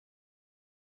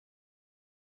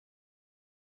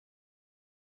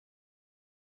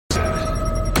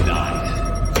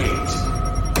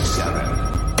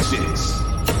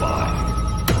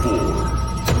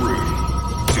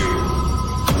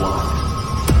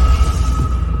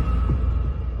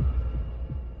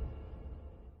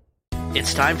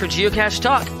It's time for Geocache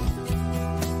Talk.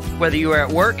 Whether you are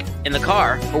at work, in the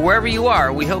car, or wherever you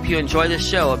are, we hope you enjoy this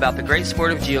show about the great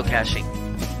sport of geocaching.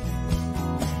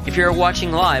 If you're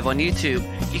watching live on YouTube,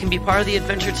 you can be part of the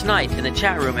adventure tonight in the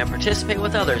chat room and participate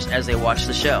with others as they watch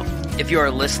the show. If you are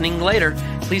listening later,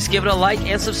 please give it a like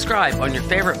and subscribe on your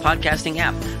favorite podcasting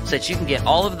app so that you can get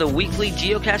all of the weekly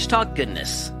Geocache Talk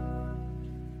goodness.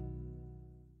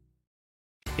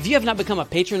 If you have not become a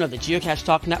patron of the Geocache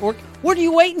Talk Network, what are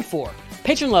you waiting for?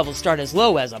 Patron levels start as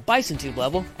low as a Bison Tube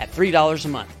level at $3 a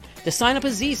month. To sign up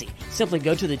is easy. Simply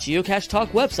go to the Geocache Talk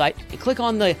website and click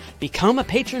on the Become a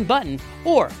Patron button,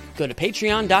 or go to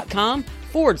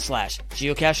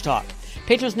patreon.com/Geocache Talk.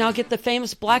 Patrons now get the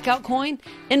famous Blackout coin,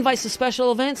 invites to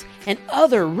special events, and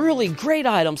other really great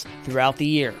items throughout the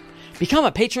year. Become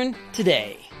a patron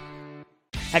today.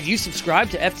 Have you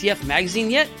subscribed to FTF Magazine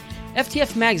yet?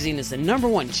 FTF Magazine is the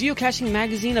 #1 geocaching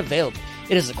magazine available.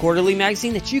 It is a quarterly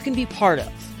magazine that you can be part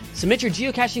of. Submit your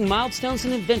geocaching milestones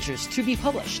and adventures to be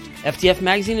published. FTF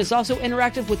Magazine is also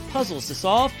interactive with puzzles to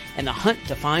solve and the hunt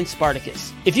to find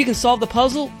Spartacus. If you can solve the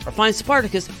puzzle or find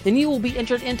Spartacus, then you will be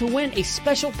entered in to win a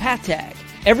special pack tag.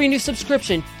 Every new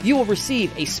subscription, you will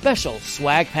receive a special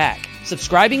swag pack.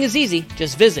 Subscribing is easy.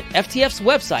 Just visit FTF's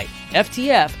website,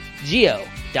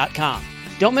 ftfgeo.com.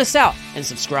 Don't miss out and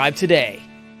subscribe today.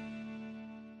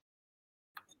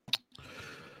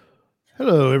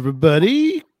 Hello,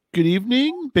 everybody. Good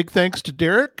evening. Big thanks to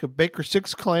Derek of Baker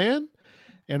 6 Clan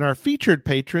and our featured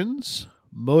patrons,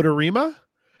 Motorima,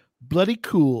 Bloody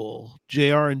Cool,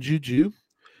 JR and Juju,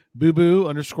 Boo Boo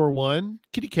 _1,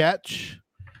 Kitty Catch,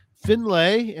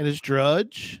 Finlay and his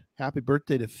Drudge. Happy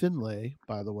birthday to Finlay,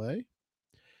 by the way.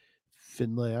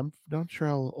 Finlay, I'm not sure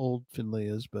how old Finlay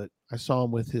is, but I saw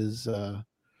him with his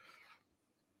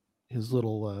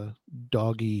little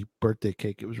doggy birthday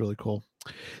cake. It was really cool.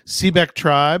 Seebeck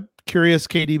Tribe, Curious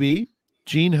KDB,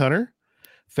 Gene Hunter,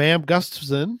 Fam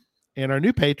Gustafson, and our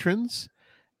new patrons,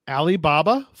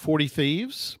 Alibaba, 40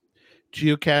 Thieves,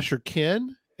 Geocacher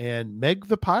Ken, and Meg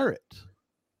the Pirate.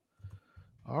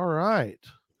 All right.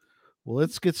 Well,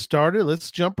 let's get started.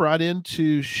 Let's jump right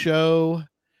into show.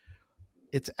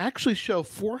 It's actually show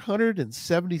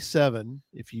 477,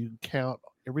 if you count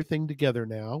everything together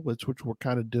now, which we're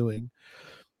kind of doing.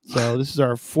 So this is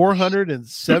our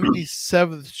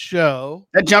 477th show.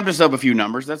 That jumped us up a few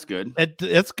numbers. That's good.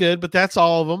 That's good, but that's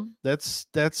all of them. That's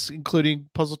including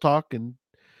Puzzle Talk and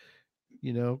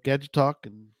Gadget Talk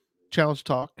and Challenge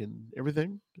Talk and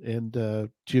everything, and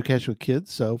Geocaching with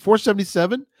Kids. So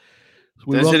 477.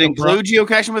 Does it include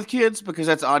Geocaching with Kids? Because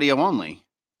that's audio only.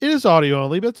 It is audio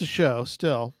only, but it's a show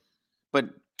still. But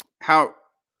how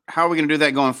are we going to do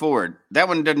that going forward? That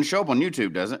one doesn't show up on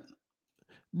YouTube, does it?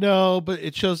 No, but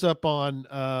it shows up on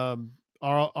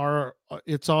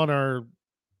it's on our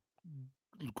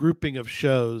grouping of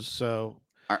shows. So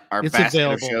our it's basket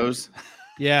available. of shows.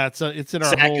 Yeah, it's in our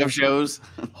sack of shows.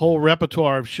 Whole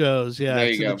repertoire of shows. Yeah, there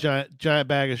it's you in go. a giant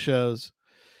bag of shows.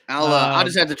 I'll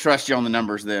just have to trust you on the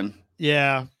numbers then.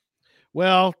 Yeah.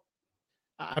 Well,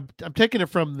 I'm taking it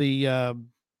from the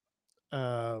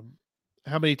how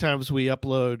many times we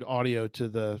upload audio to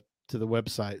the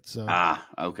website. So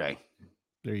okay.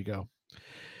 There you go.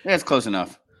 Yeah, it's close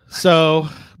enough. So,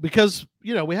 because,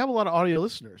 we have a lot of audio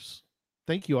listeners.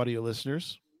 Thank you, audio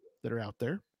listeners that are out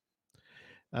there.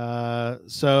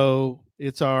 So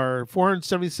it's our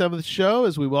 477th show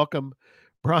as we welcome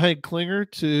Brian Klinger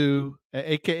to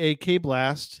AKA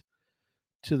K-Blast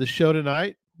to the show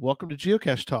tonight. Welcome to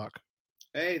Geocache Talk.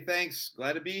 Hey, thanks.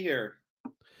 Glad to be here.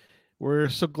 We're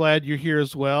so glad you're here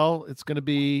as well. It's going to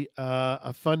be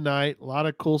a fun night. A lot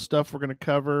of cool stuff we're going to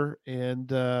cover. And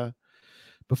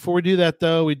before we do that,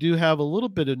 though, we do have a little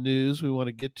bit of news we want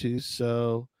to get to.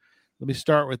 So let me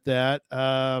start with that.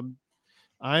 I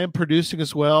am producing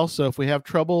as well. So if we have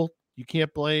trouble, you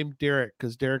can't blame Derek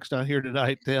because Derek's not here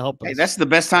tonight to help us. Hey, that's the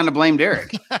best time to blame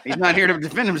Derek. He's not here to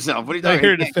defend himself. What are you talking about?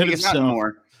 Here to defend himself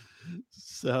anymore.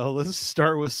 So let's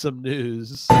start with some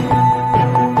news.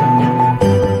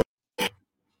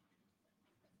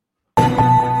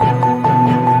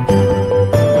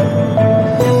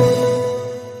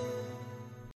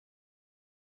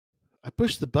 I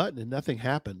pushed the button and nothing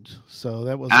happened. So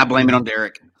that was. I blame it on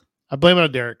Derek. I blame it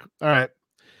on Derek. All right.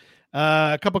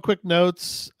 A couple quick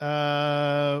notes.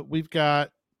 We've got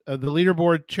the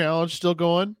leaderboard challenge still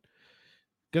going.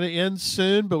 Going to end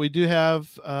soon, but we do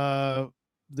have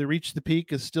the Reach the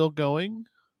Peak is still going.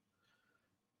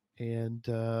 And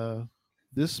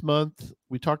this month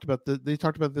we talked about they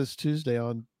talked about this Tuesday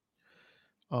on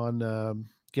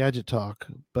Gadget Talk,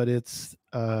 but it's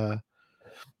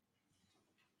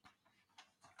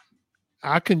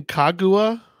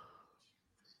Aconcagua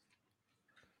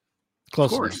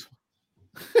Close Of course.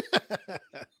 enough.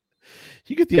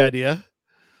 You get the idea.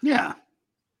 Yeah.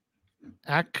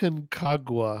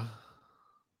 Aconcagua.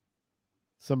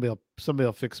 Somebody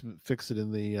will fix it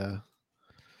in the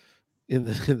in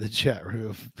the chat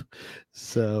room.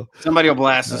 So Somebody will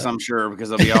blast us, I'm sure, because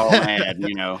they'll be all mad,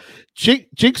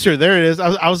 Jinxer, there it is.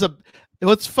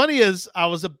 What's funny is I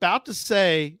was about to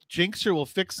say Jinxer will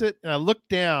fix it, and I looked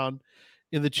down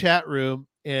in the chat room,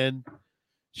 and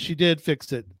she did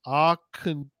fix it.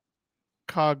 Aconcagua.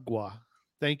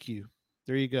 Thank you.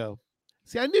 There you go.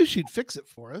 See, I knew she'd fix it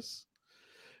for us.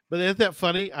 But isn't that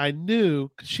funny? I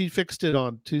knew she fixed it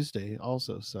on Tuesday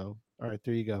also. So, all right,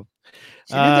 there you go.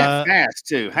 She did that fast,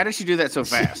 too. How did she do that so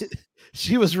fast?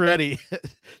 She was ready.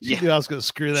 She knew I was going to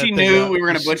screw that She thing knew up. we were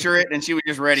going to butcher it, and she was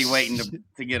just ready, waiting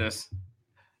to get us.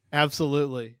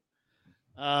 Absolutely.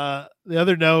 The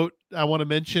other note I want to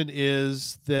mention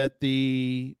is that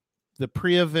the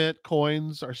pre-event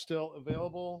coins are still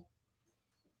available.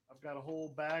 I've got a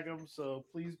whole bag of them, so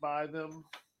please buy them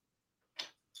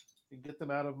and get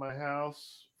them out of my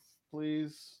house,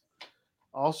 please.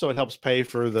 Also, it helps pay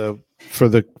for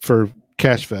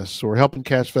Cash Fest, so we're helping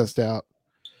Cash Fest out.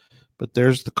 But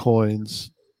there's the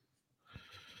coins.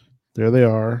 There they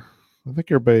are. I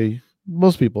think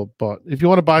most people bought. If you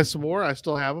want to buy some more, I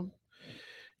still have them.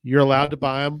 You're allowed to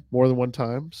buy them more than one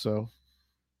time, so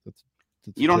that's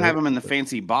you don't good. have them in the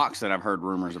fancy box that I've heard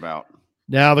rumors about.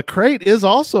 Now the crate is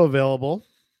also available.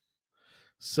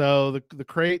 So the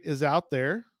crate is out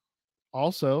there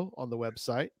also on the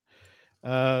website.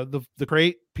 The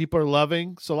crate people are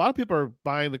loving. So a lot of people are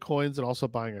buying the coins and also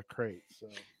buying a crate. So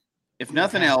if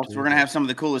nothing else, we're going to have some of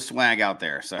the coolest swag out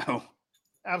there. So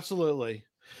absolutely.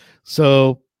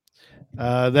 So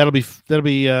that'll be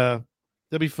fun.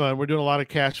 We're doing a lot of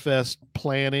Cash Fest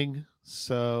planning.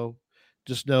 So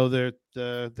just know that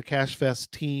the Cash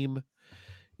Fest team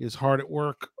is hard at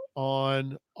work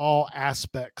on all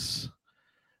aspects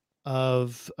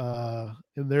of and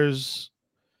there's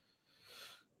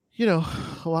a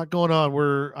lot going on.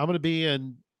 I'm going to be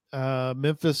in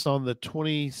Memphis on the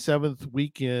 27th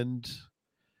weekend.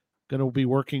 Going to be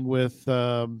working with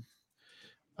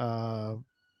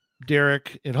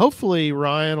Derek, and hopefully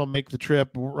Ryan will make the trip.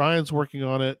 Ryan's working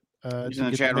on it. He's in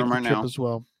the chat room right now as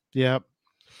well. Yeah.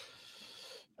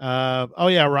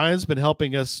 Ryan's been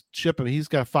helping us ship them. He's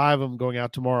got 5 of them going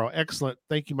out tomorrow. Excellent.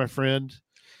 Thank you, my friend.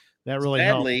 That really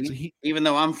helped. Even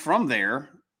though I'm from there,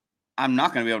 I'm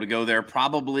not going to be able to go there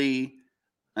probably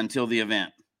until the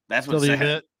event. That's what's sad.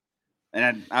 Event.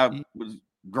 And I was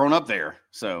grown up there,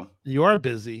 so you are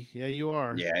busy. Yeah, you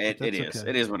are. Yeah, it is. Okay.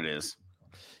 It is what it is.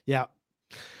 Yeah.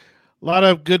 A lot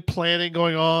of good planning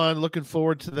going on. Looking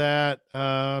forward to that.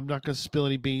 I'm not going to spill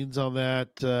any beans on that.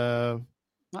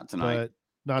 Not tonight.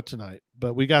 Not tonight.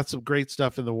 But we got some great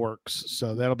stuff in the works,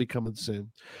 so that'll be coming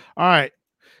soon. All right.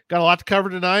 Got a lot to cover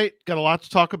tonight. Got a lot to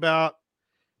talk about.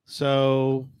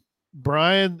 So,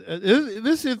 Brian,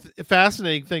 this is a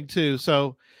fascinating thing too.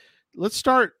 So, let's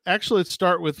start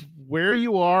with where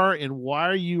you are and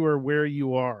why you are where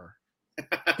you are.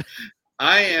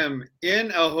 I am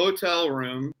in a hotel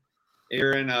room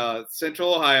here in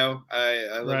Central Ohio.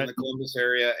 I live in the Columbus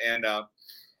area, and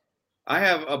I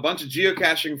have a bunch of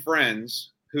geocaching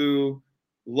friends who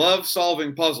love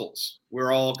solving puzzles.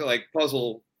 We're all like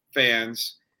puzzle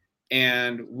fans,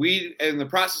 and we, in the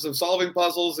process of solving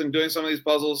puzzles and doing some of these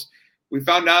puzzles, we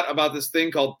found out about this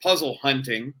thing called puzzle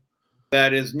hunting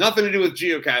that is nothing to do with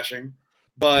geocaching,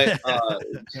 but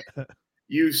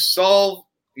you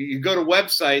go to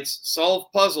websites,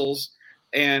 solve puzzles,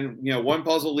 and one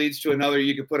puzzle leads to another.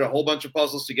 You can put a whole bunch of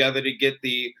puzzles together to get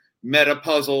the meta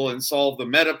puzzle and solve the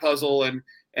meta puzzle, and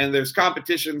there's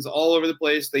competitions all over the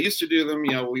place. They used to do them,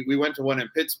 we went to one in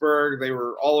Pittsburgh. They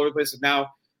were all over the place, and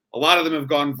now a lot of them have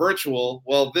gone virtual.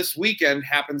 Well, this weekend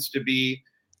happens to be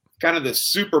kind of the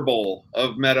Super Bowl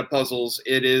of meta puzzles.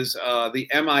 It is the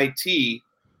MIT.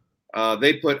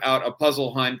 They put out a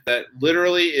puzzle hunt that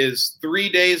literally is 3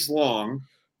 days long.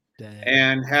 Dang.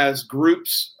 And has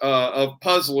groups of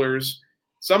puzzlers.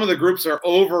 Some of the groups are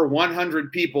over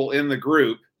 100 people in the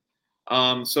group.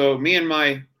 So me and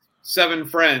my 7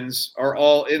 friends are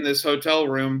all in this hotel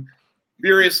room,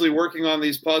 furiously working on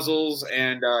these puzzles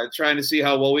and trying to see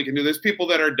how well we can do. There's people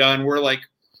that are done. We're like,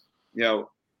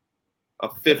 a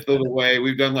fifth of the way.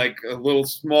 We've done like a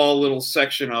small little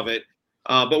section of it.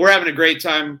 But we're having a great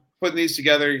time putting these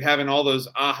together, having all those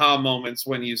aha moments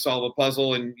when you solve a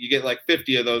puzzle, and you get like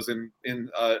 50 of those in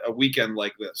a weekend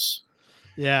like this.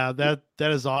 Yeah, that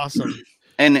is awesome.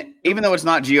 And even though it's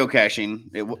not geocaching,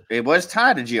 it was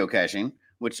tied to geocaching,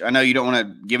 which I know you don't want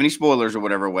to give any spoilers or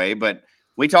whatever way, but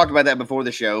we talked about that before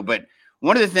the show. But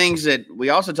one of the things that we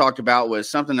also talked about was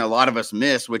something that a lot of us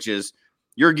miss, which is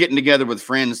you're getting together with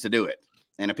friends to do it.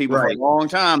 And people for a long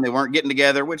time, they weren't getting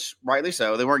together, which rightly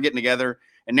so. They weren't getting together.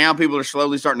 And now people are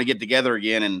slowly starting to get together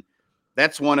again. And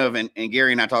that's one of, and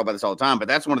Gary and I talk about this all the time, but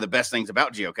that's one of the best things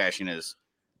about geocaching is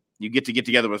you get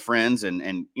together with friends and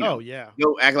you know,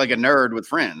 go act like a nerd with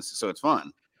friends. So it's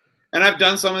fun. And I've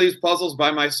done some of these puzzles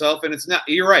by myself, and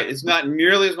you're right. It's not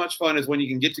nearly as much fun as when you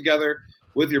can get together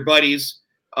with your buddies.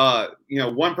 You know,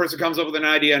 one person comes up with an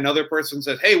idea, another person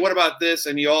says, hey, what about this?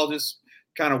 And you all just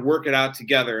kind of work it out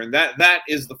together. And that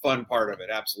is the fun part of it.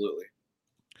 Absolutely.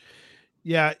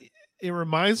 Yeah. It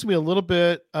reminds me a little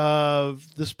bit of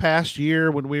this past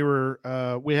year when we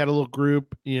had a little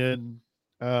group in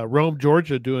Rome,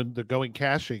 Georgia, doing the going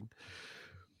caching.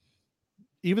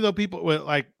 Even though people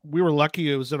were we were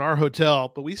lucky it was in our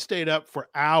hotel, but we stayed up for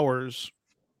hours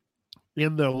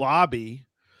in the lobby,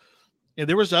 and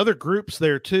there was other groups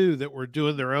there too that were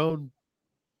doing their own,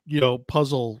 you know,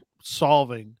 puzzle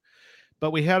solving.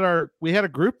 But we had a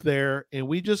group there, and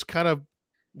we're just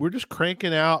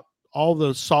cranking out all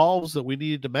those solves that we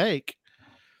needed to make.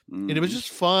 And it was just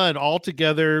fun all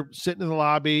together, sitting in the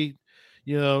lobby,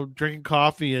 you know, drinking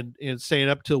coffee and staying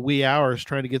up till wee hours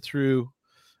trying to get through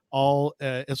all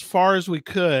as far as we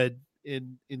could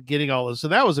in getting all this. So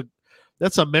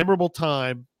that's a memorable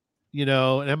time, you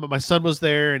know. And my son was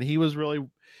there, and he's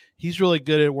really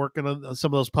good at working on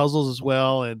some of those puzzles as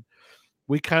well. And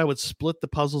we kind of would split the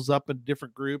puzzles up in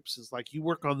different groups. It's like, you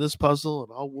work on this puzzle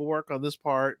and we'll work on this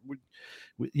part.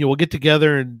 We'll get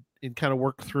together and kind of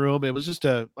work through them. It was just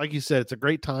like you said, it's a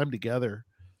great time together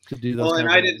to do those. Well, and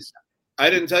I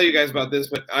didn't tell you guys about this,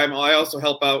 but I also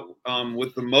help out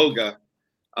with the MOGA.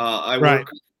 I work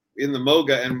in the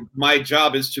MOGA, and my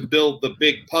job is to build the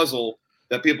big puzzle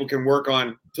that people can work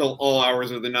on till all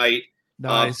hours of the night.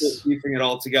 Nice. Piecing it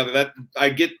all together. That I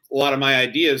get a lot of my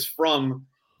ideas from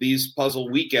these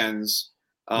puzzle weekends.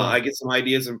 I get some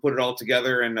ideas and put it all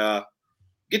together, and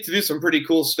get to do some pretty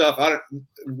cool stuff.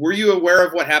 Were you aware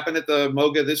of what happened at the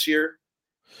MOGA this year?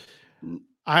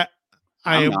 I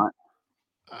am not.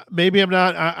 Maybe I'm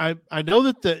not. I know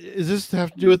that is this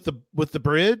have to do with the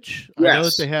bridge? Yes. I know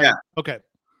that they had. Yeah. Okay.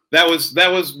 That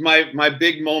was my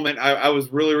big moment. I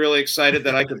was really, really excited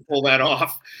that I could pull that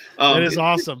off. That is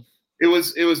awesome. It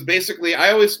was basically,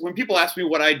 when people ask me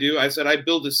what I do, I said I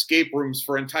build escape rooms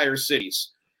for entire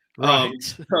cities. Right.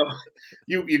 So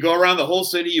you go around the whole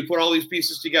city, you put all these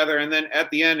pieces together, and then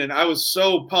at the end, and I was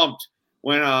so pumped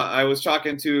when I was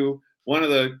talking to one of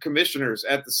the commissioners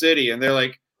at the city, and they're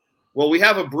like, well, we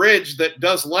have a bridge that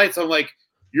does lights. I'm like,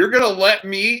 you're going to let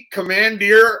me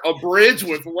commandeer a bridge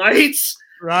with lights?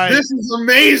 Right. This is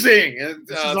amazing. And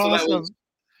this is awesome.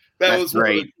 That was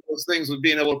great. One of those things with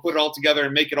being able to put it all together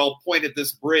and make it all point at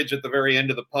this bridge at the very end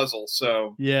of the puzzle.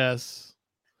 So yes,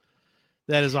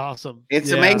 that is awesome.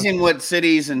 It's amazing what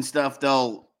cities and stuff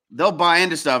they'll buy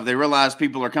into stuff. They realize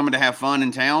people are coming to have fun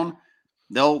in town.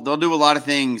 They'll do a lot of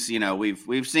things. You know,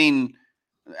 we've seen.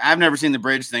 I've never seen the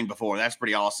bridge thing before. That's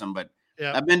pretty awesome. But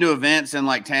I've been to events in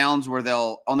like towns where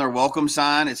they'll on their welcome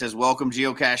sign it says "Welcome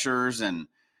Geocachers" and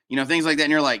you know things like that.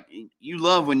 And you're like, you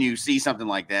love when you see something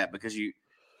like that because you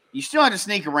still have to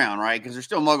sneak around, right? Because there's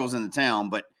still muggles in the town,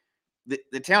 but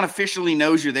the town officially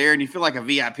knows you're there, and you feel like a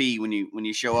VIP when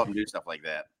you show up and do stuff like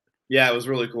that. Yeah, it was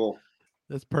really cool.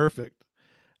 That's perfect.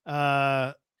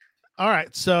 All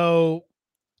right, so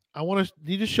I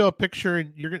need to show a picture,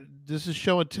 and this is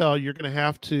show and tell. You're gonna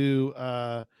have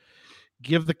to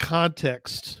give the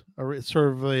context, or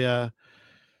sort of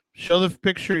show the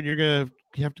picture, and you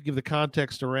have to give the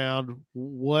context around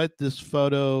what this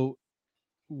photo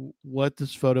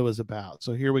is about.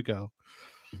 So here we go.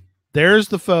 There's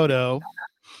the photo.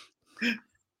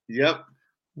 Yep.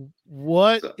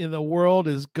 What in the world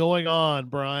is going on,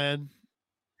 Brian?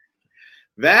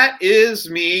 That is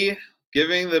me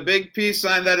giving the big peace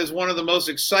sign. That is one of the most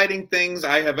exciting things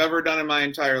I have ever done in my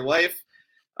entire life.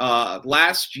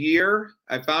 Last year,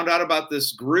 I found out about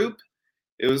this group.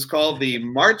 It was called the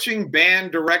Marching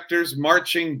Band Directors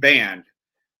Marching Band.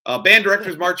 Band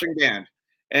Directors Marching Band.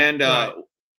 And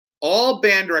all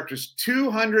band directors,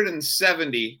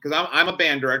 270, because I'm a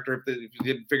band director, if you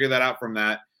didn't figure that out from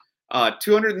that,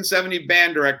 270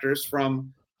 band directors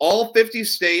from all 50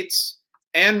 states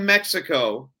and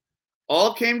Mexico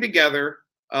all came together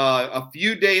a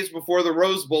few days before the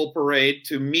Rose Bowl parade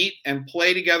to meet and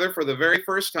play together for the very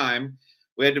first time.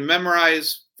 We had to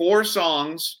memorize 4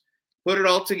 songs, put it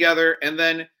all together, and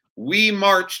then we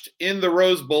marched in the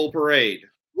Rose Bowl parade.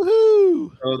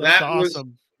 Woohoo! So that's that awesome.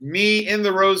 Was me in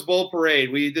the Rose Bowl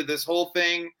parade. We did this whole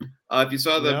thing. If you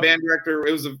saw the band director,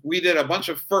 we did a bunch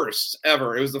of firsts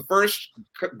ever. It was the first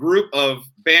group of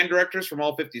band directors from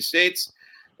all 50 states.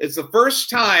 It's the first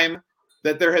time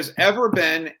that there has ever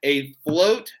been a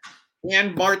float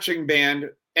and marching band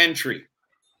entry.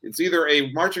 It's either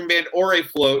a marching band or a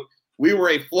float. We were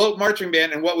a float marching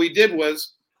band, and what we did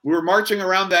was we were marching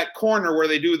around that corner where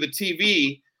they do the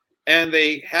TV, and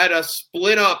they had us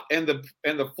split up, and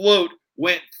the float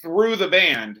went through the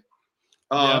band,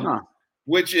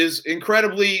 which is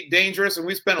incredibly dangerous. And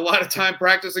we spent a lot of time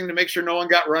practicing to make sure no one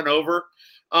got run over,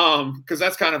 because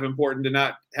that's kind of important to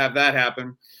not have that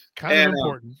happen. Kind of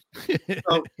important.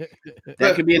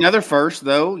 That could be another first,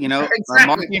 though. Exactly. A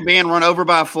marching band run over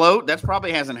by a float. That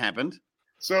probably hasn't happened.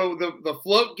 So the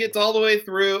float gets all the way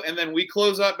through, and then we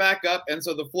close up back up. And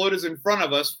so the float is in front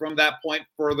of us from that point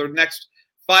for the next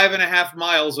 5.5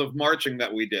 miles of marching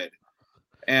that we did.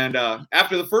 And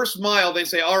after the first mile, they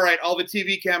say, all right, all the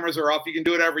TV cameras are off. You can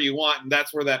do whatever you want. And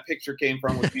that's where that picture came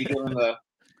from, with me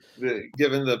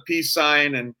giving the peace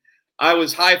sign. And I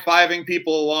was high-fiving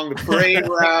people along the parade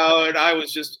route.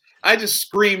 I just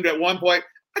screamed at one point,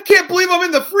 I can't believe I'm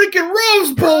in the freaking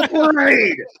Rose Bowl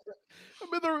parade.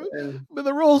 I'm in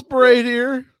the Rose Parade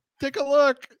here. Take a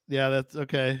look. Yeah, that's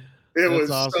okay. That's was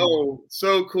awesome.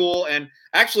 so cool. And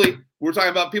actually, we're talking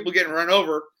about people getting run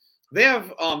over. They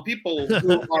have people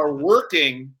who are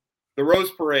working the Rose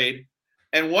Parade,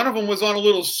 and one of them was on a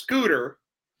little scooter,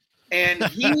 and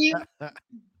he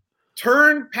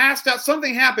passed out.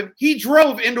 Something happened. He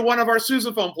drove into one of our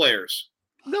sousaphone players.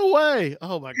 No way.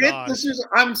 Oh, my God.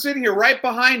 I'm sitting here right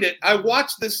behind it. I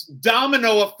watched this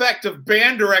domino effect of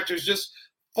band directors just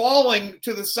falling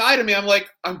to the side of me. I'm like,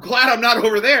 I'm glad I'm not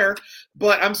over there.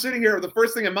 But I'm sitting here. The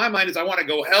first thing in my mind is I want to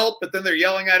go help. But then they're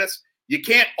yelling at us. You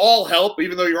can't all help,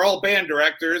 even though you're all band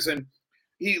directors. And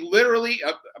he literally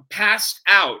passed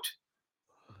out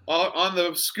on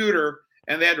the scooter.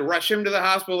 And they had to rush him to the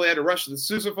hospital. They had to rush the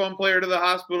sousaphone player to the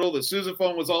hospital. The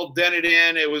sousaphone was all dented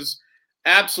in. It was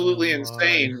absolutely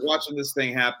insane watching this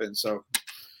thing happen. So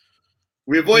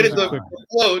we avoided the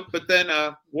float, but then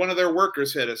one of their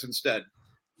workers hit us instead.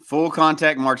 Full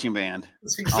contact marching band.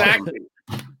 That's exactly.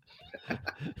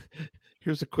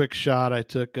 Here's a quick shot I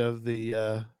took of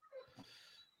the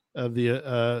of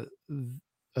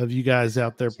you guys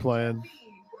out there playing.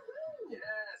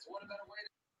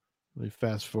 Let me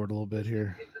fast forward a little bit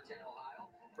here.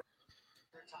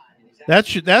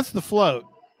 That's the float.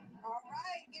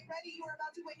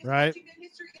 Right?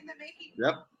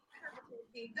 Yep.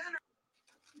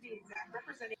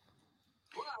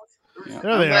 Yeah. I'm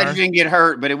glad you didn't get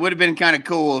hurt, but it would have been kind of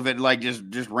cool if it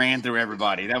just ran through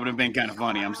everybody. That would have been kind of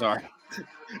funny. I'm sorry.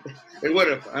 It would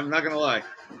have. I'm not gonna lie.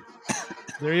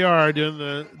 There you are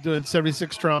doing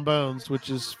 76 trombones,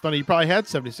 which is funny. You probably had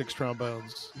 76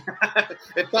 trombones.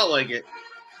 It felt like it.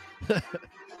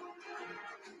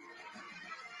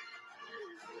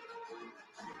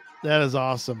 That is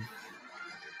awesome.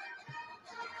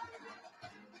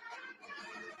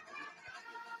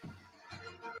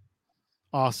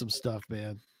 Awesome stuff,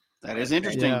 man. That is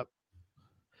interesting.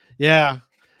 Yeah.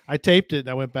 I taped it and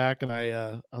I went back and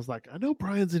I was like, I know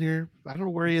Brian's in here. I don't know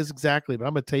where he is exactly, but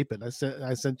I'm gonna tape it.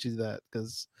 I sent you that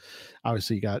because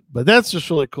obviously but that's just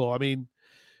really cool. I mean,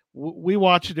 we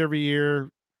watch it every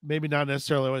year, maybe not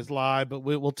necessarily always live, but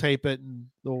we'll tape it, and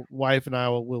the wife and I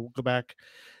will go back.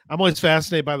 I'm always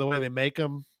fascinated by the way they make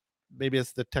them. Maybe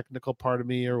it's the technical part of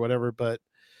me or whatever, but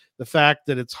the fact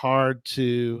that it's hard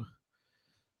to,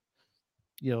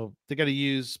 they got to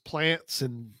use plants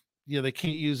and, they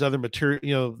can't use other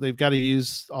material, they've got to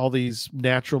use all these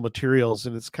natural materials.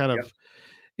 And it's kind of,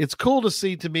 it's cool to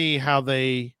see to me how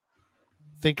they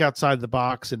think outside the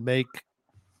box and make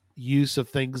use of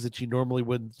things that you normally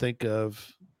wouldn't think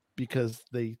of, because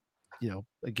they,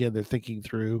 again, they're thinking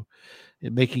through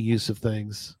and making use of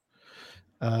things.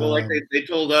 Well, like they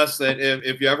told us that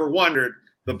if you ever wondered,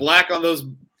 the black on those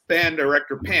band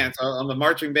director pants, on the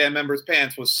marching band members'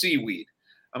 pants, was seaweed.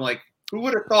 I'm like, who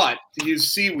would have thought to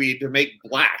use seaweed to make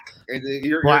black?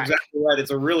 You're exactly right. It's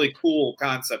a really cool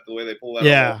concept, the way they pull that off.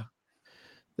 Yeah.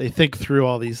 They think through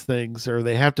all these things, or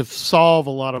they have to solve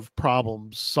a lot of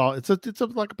problems. It's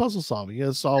like a puzzle solving. You got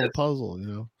to solve a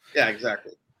puzzle, Yeah,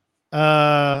 exactly.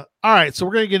 All right. So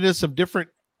we're going to get into some different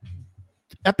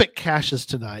epic caches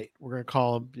tonight. We're going to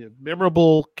call them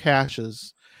memorable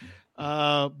caches.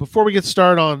 Before we get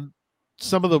started on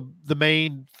some of the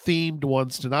main themed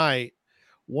ones tonight,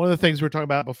 one of the things we were talking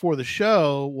about before the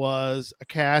show was a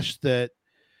cache that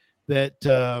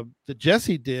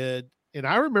Jesse did. And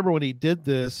I remember when he did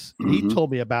this, he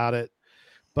told me about it,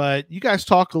 but you guys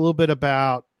talk a little bit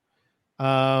about,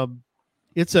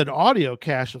 it's an audio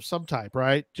cache of some type,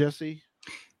 right, Jesse?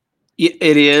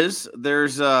 It is.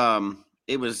 There's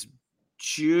it was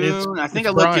June. I think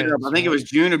I looked it up. I think it was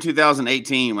June of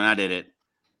 2018 when I did it.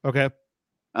 Okay.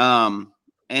 And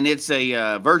it's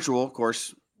a virtual, of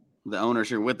course. The owner's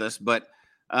here with us, but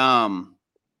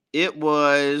it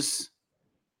was.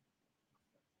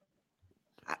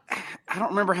 I don't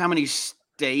remember how many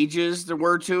stages there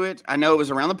were to it. I know it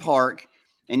was around the park,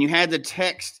 and you had to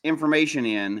text information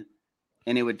in,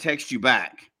 and it would text you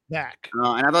back. And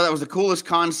I thought that was the coolest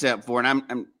concept for it. And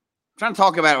I'm trying to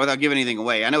talk about it without giving anything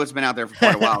away. I know it's been out there for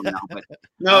quite a while now, but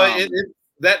no,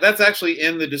 that's actually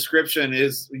in the description.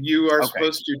 Is you are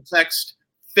supposed to text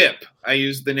FIP. I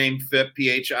use the name FIP,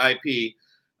 PHIP,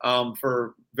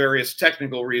 for various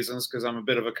technical reasons because I'm a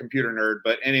bit of a computer nerd.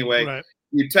 But anyway,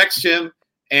 you text him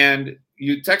and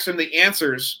you text him the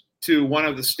answers to one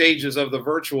of the stages of the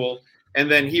virtual. And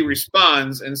then he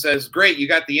responds and says, great, you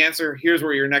got the answer. Here's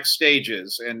where your next stage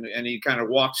is. And he kind of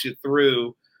walks you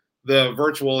through the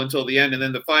virtual until the end. And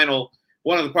then the final,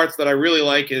 one of the parts that I really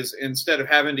like is instead of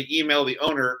having to email the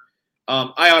owner,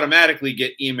 I automatically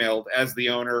get emailed as the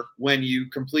owner when you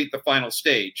complete the final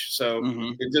stage. So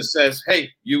it just says, hey,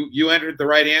 you entered the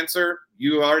right answer.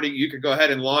 You could go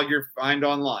ahead and log your find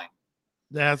online.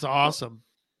 That's awesome.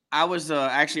 I was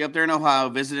actually up there in Ohio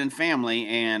visiting family,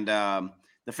 and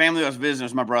the family I was visiting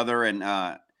was my brother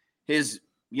and his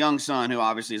young son, who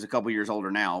obviously is a couple years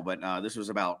older now, but this was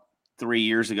about 3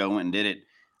 years ago. Went and did it.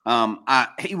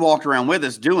 He walked around with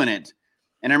us doing it,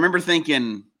 and I remember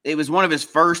thinking it was one of his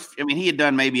first. I mean, he had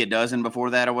done maybe a dozen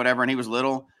before that or whatever, and he was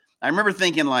little. I remember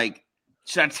thinking, like,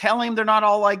 should I tell him they're not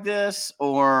all like this,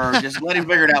 or just let him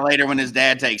figure it out later when his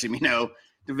dad takes him, to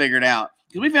figure it out?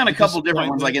 Because we found a couple different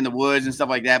ones, like in the woods and stuff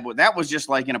like that, but that was just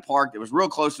like in a park that was real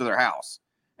close to their house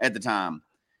at the time.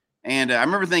 And I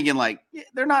remember thinking, like,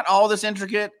 they're not all this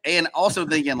intricate. And also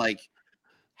thinking, like,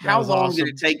 how long did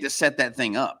it take to set that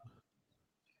thing up?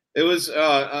 It was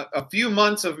a few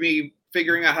months of me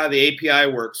figuring out how the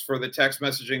API works for the text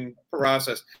messaging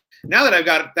process. Now that I've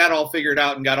got that all figured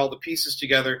out and got all the pieces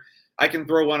together, I can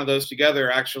throw one of those together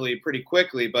actually pretty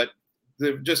quickly. But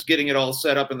just getting it all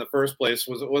set up in the first place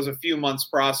was a few months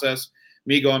process.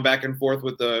 Me going back and forth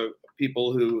with the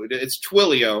people it's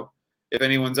Twilio. If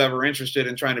anyone's ever interested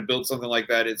in trying to build something like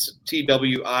that, it's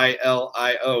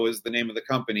TWILIO is the name of the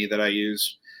company that I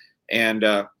use. And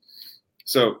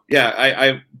so, yeah,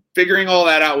 I figuring all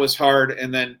that out was hard.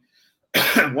 And then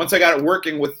once I got it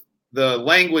working with the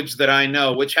language that I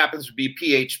know, which happens to be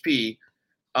PHP,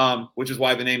 which is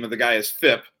why the name of the guy is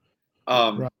FIP.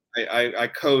 I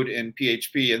code in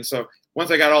PHP. And so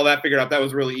once I got all that figured out, that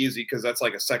was really easy because that's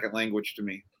like a second language to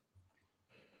me.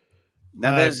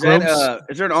 Now, is there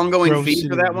an ongoing fee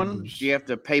for that one? Do you have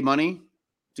to pay money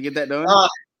to get that done?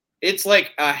 It's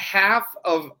like a half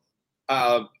of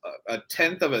a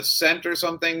tenth of a cent or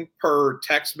something per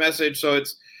text message. So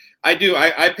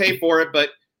I pay for it, but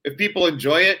if people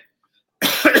enjoy it,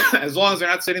 as long as they're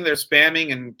not sitting there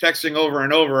spamming and texting over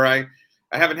and over, I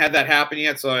haven't had that happen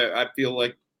yet. So I feel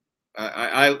like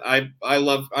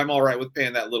I'm all right with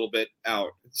paying that little bit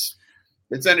out.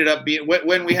 It's ended up being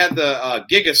when we had the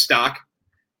Gigastock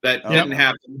that didn't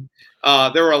happen.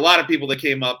 There were a lot of people that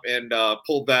came up and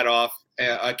pulled that off.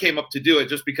 Came up to do it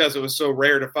just because it was so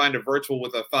rare to find a virtual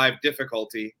with a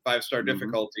 5-star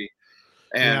difficulty.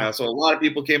 And so a lot of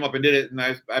people came up and did it. And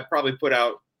I probably put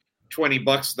out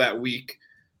 $20 that week,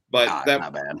 but that's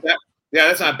not bad.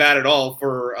 That's not bad at all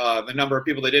for the number of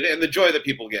people that did it and the joy that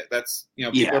people get. That's,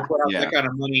 people put out that kind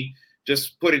of money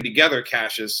just putting together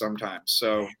caches sometimes.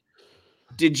 So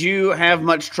did you have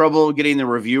much trouble getting the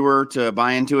reviewer to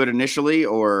buy into it initially,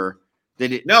 or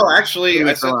did it? No, actually,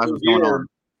 I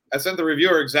sent the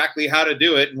reviewer exactly how to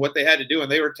do it and what they had to do,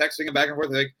 and they were texting it back and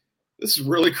forth. Like, this is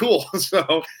really cool.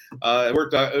 So it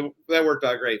worked out. That worked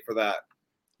out great for that.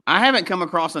 I haven't come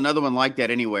across another one like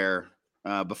that anywhere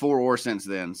before or since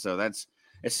then. So it's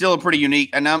still a pretty unique,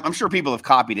 and I'm sure people have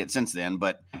copied it since then,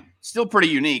 but still pretty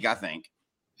unique, I think.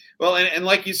 Well, and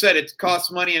like you said, it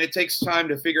costs money and it takes time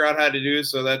to figure out how to do.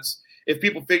 So if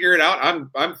people figure it out,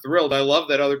 I'm thrilled. I love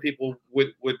that other people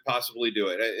would possibly do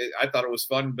it. I thought it was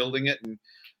fun building it, and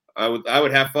I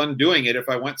would have fun doing it if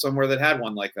I went somewhere that had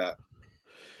one like that.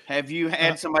 Have you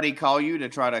had somebody call you to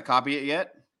try to copy it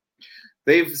yet?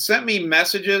 They've sent me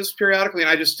messages periodically, and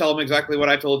I just tell them exactly what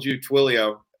I told you,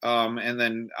 Twilio, and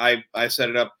then I set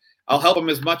it up. I'll help them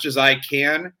as much as I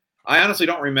can. I honestly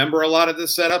don't remember a lot of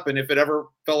this setup, and if it ever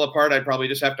fell apart, I'd probably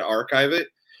just have to archive it.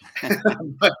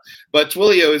 but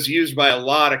Twilio is used by a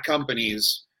lot of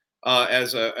companies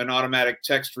as an automatic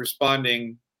text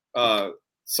responding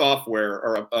software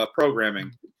or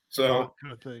programming. So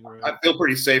I feel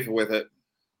pretty safe with it.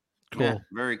 Cool. Yeah,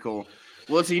 very cool.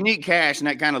 Well, it's a unique cache, and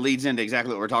that kind of leads into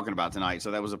exactly what we're talking about tonight. So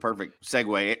that was a perfect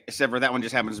segue, except for that one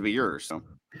just happens to be yours. So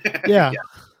Yeah.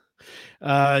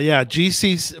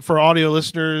 GC for audio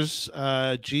listeners,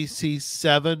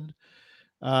 GC7,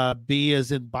 B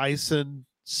as in bison,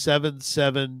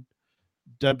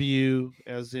 77W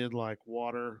as in like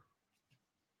water.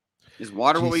 Is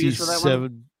water what we use for that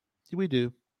one? We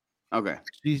do. Okay.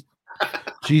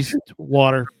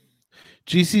 Water.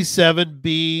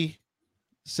 GC7B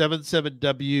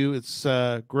 77W. It's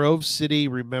Grove City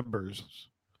Remembers.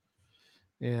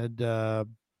 And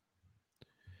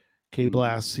K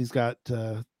Blast, he's got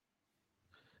some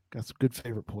good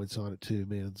favorite points on it too,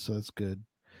 man. So that's good.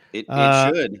 It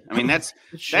should. I mean, that's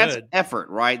effort,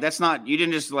 right? That's not, you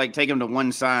didn't just like take them to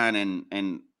one sign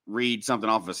and read something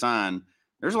off a sign.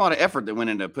 There's a lot of effort that went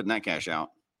into putting that cache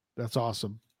out. That's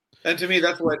awesome. And to me,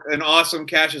 that's what an awesome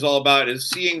cache is all about, is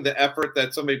seeing the effort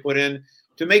that somebody put in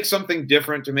to make something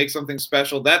different, to make something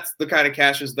special. That's the kind of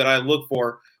caches that I look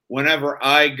for whenever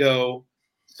I go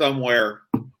somewhere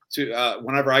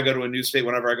whenever I go to a new state,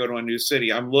 whenever I go to a new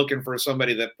city. I'm looking for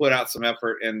somebody that put out some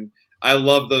effort, and I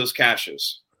love those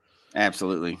caches.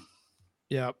 Absolutely.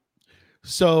 Yeah.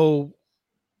 So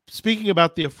speaking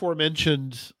about the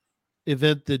aforementioned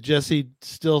event that Jesse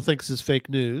still thinks is fake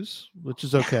news, which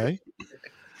is okay.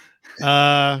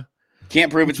 Can't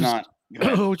prove it's not.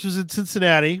 Which was in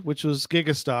Cincinnati, which was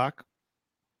Gigastock.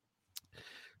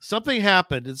 Something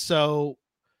happened. And so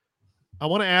I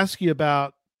want to ask you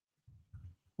about,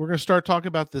 we're going to start talking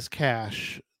about this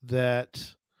cache that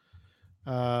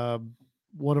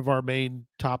one of our main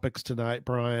topics tonight,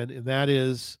 Brian, and that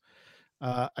is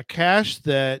a cache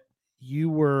that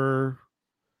you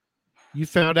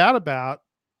found out about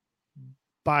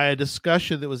by a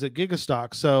discussion that was at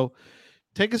Gigastock. So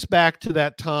take us back to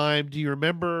that time. Do you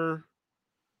remember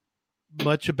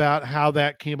much about how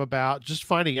that came about? Just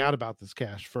finding out about this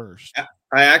cache first.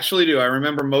 I actually do. I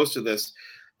remember most of this.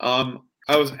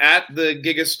 I was at the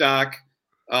Gigastock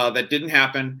that didn't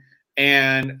happen,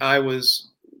 and I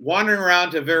was wandering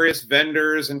around to various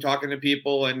vendors and talking to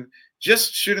people and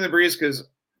just shooting the breeze, because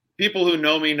people who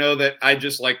know me know that I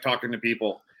just like talking to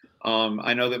people.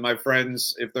 I know that my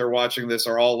friends, if they're watching this,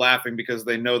 are all laughing because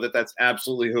they know that that's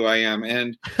absolutely who I am.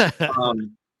 And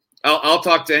I'll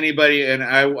talk to anybody, and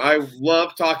I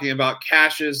love talking about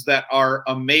caches that are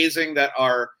amazing, that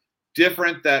are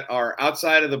different, that are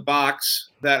outside of the box,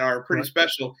 that are pretty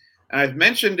special. And I've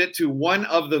mentioned it to one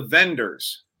of the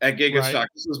vendors at Gigastock. Right.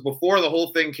 This was before the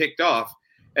whole thing kicked off.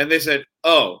 And they said,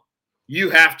 "Oh, you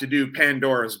have to do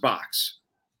Pandora's Box."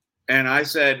 And I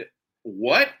said,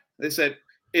 "What?" They said,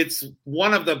 "It's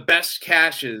one of the best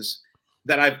caches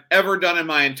that I've ever done in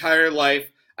my entire life.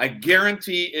 I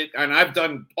guarantee it." And I've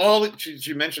done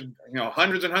she mentioned,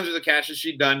 hundreds and hundreds of caches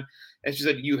she'd done. And she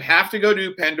said, "You have to go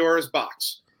do Pandora's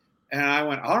Box." And I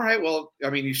went, "All right, well," I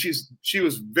mean, she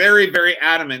was very, very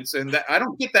adamant, and that I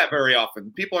don't get that very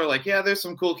often. People are like, "Yeah, there's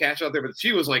some cool cache out there," but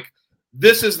she was like,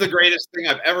 "This is the greatest thing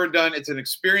I've ever done. It's an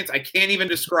experience. I can't even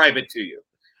describe it to you."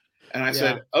 And I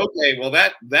said, "Okay, well,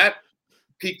 that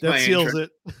piqued my interest."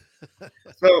 That seals it.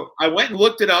 So I went and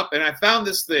looked it up, and I found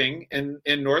this thing in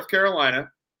North Carolina,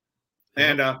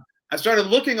 and I started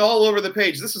looking all over the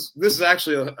page. This is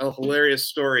actually a hilarious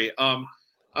story. I'm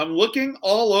looking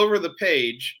all over the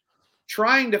page,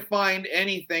 trying to find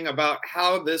anything about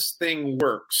how this thing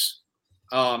works.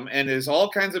 And there's all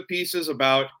kinds of pieces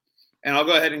about, and I'll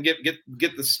go ahead and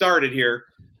get this started here.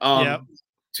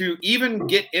 To even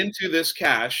get into this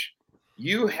cache,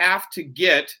 you have to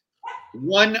get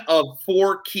one of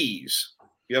 4 keys.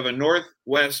 You have a north,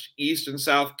 west, east, and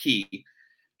south key.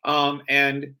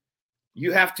 And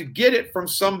you have to get it from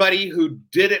somebody who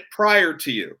did it prior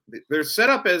to you. They're set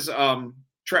up as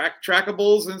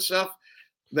trackables and stuff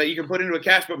that you can put into a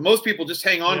cache, but most people just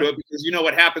hang on to it because you know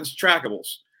what happens to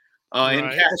trackables in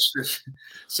caches.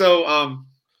 So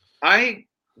I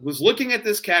was looking at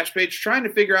this cache page, trying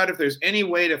to figure out if there's any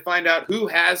way to find out who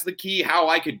has the key, how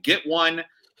I could get one,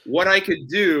 what I could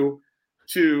do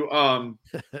to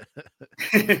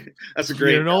that's a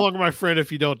great. You're no longer my friend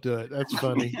if you don't do it. That's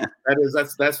funny.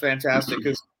 That's fantastic,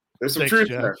 because there's some truth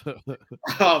there.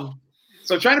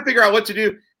 So trying to figure out what to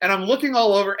do, and I'm looking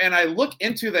all over, and I look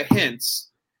into the hints,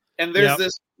 and there's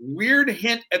this weird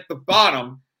hint at the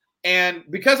bottom. And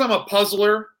because I'm a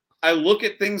puzzler, I look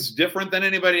at things different than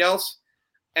anybody else.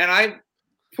 And I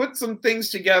put some things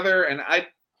together, and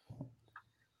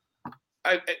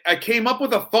I came up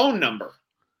with a phone number.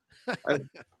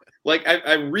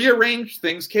 I rearranged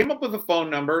things, came up with a phone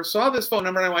number, saw this phone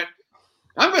number, and I went,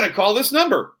 I'm going to call this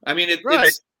number. I mean,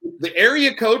 it's the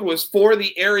area code was for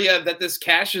the area that this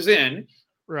cache is in.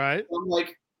 Right. I'm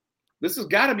like, this has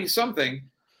got to be something.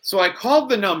 So I called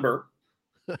the number,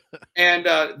 and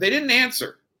they didn't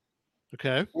answer.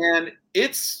 Okay. And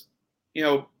it's,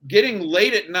 getting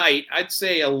late at night, I'd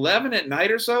say 11 at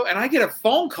night or so, and I get a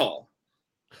phone call.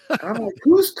 And I'm like,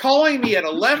 who's calling me at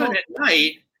 11 at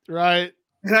night? Right.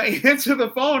 And I answer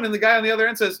the phone, and the guy on the other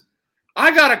end says,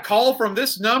 I got a call from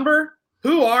this number.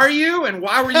 Who are you, and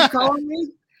why were you calling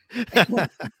me? I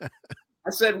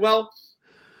said, well,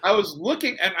 I was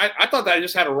looking, and I thought that I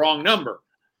just had a wrong number.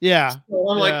 Yeah. So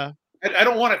I'm like, I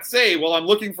don't want to say, well, I'm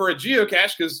looking for a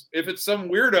geocache, because if it's some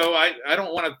weirdo, I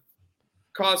don't want to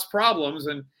cause problems.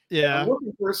 And I'm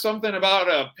looking for something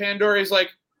about Pandora. He's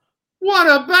like, what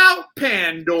about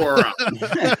Pandora?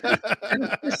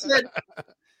 And I said,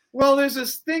 well, there's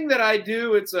this thing that I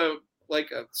do. It's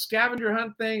like a scavenger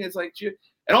hunt thing. It's like,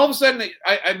 and all of a sudden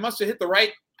I must have hit the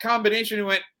right combination. He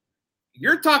went,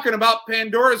 you're talking about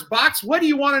Pandora's box. What do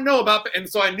you want to know about? And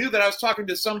so I knew that I was talking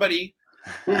to somebody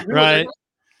who right.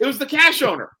 It was the cache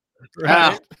owner.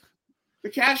 Right. The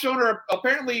cache owner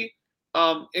apparently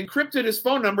encrypted his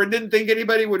phone number and didn't think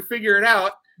anybody would figure it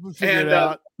out.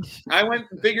 I went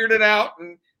and figured it out.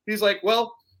 And he's like,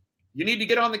 well, you need to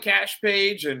get on the cache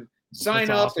page and sign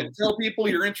up and tell people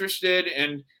you're interested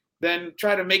and then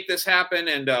try to make this happen.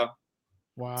 And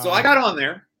wow. So I got on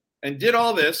there and did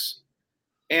all this.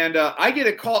 And I get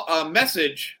a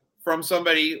message from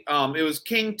somebody. It was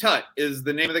King Tut is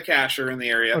the name of the cacher in the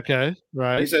area. Okay,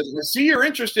 right. He says, I see you're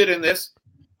interested in this.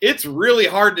 It's really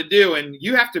hard to do, and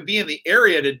you have to be in the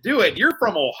area to do it. You're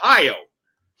from Ohio.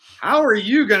 How are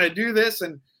you going to do this?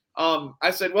 And I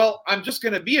said, well, I'm just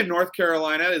going to be in North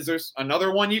Carolina. Is there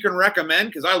another one you can recommend?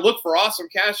 Because I look for awesome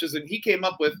caches, and he came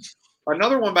up with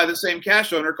another one by the same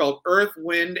cache owner called Earth,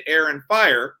 Wind, Air, and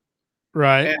Fire.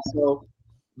 Right. And so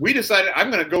we decided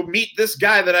I'm going to go meet this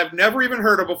guy that I've never even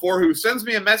heard of before who sends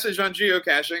me a message on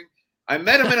geocaching. I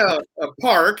met him in a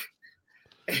park,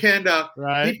 and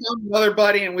right. he found another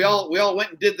buddy, and we all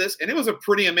went and did this, and it was a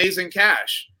pretty amazing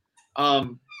cache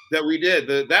that we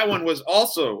did. That one was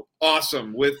also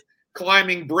awesome with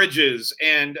climbing bridges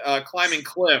and climbing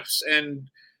cliffs and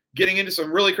getting into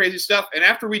some really crazy stuff. And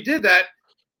after we did that,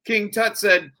 King Tut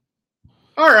said,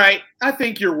 all right, I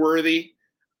think you're worthy.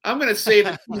 I'm going to save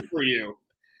it for you.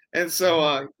 And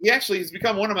so he's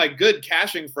become one of my good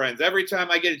caching friends. Every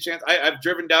time I get a chance, I've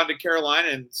driven down to Carolina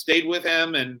and stayed with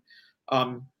him. And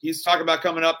he's talking about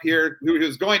coming up here. He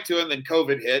was going to, and then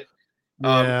COVID hit. We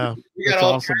got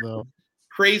all awesome, though.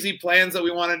 Crazy plans that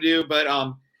we want to do, but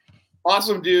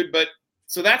awesome dude. But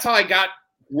so that's how I got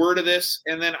word of this.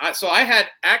 And then I had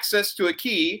access to a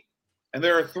key, and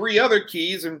there are 3 other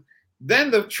keys. And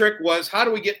then the trick was, how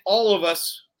do we get all of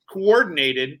us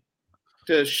coordinated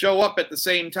to show up at the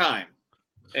same time?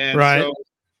 And so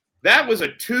that was a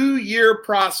 2-year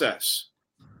process,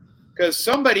 because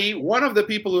one of the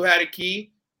people who had a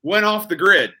key went off the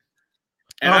grid.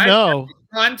 And I had to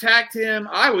contact him.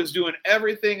 I was doing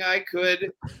everything I could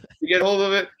to get hold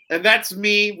of it. And that's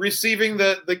me receiving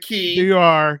the key. You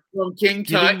are from King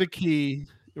Tut. the key.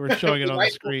 We're showing it on the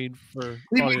screen for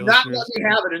he did not let me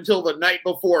have it until the night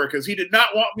before, because he did not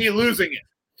want me losing it.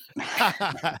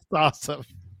 That's awesome.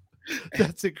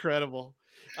 That's incredible.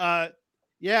 In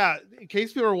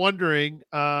case people are wondering,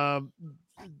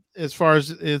 as far as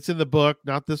it's in the book,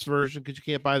 not this version, because you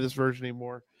can't buy this version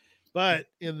anymore, but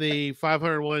in the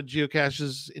 501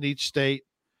 geocaches in each state,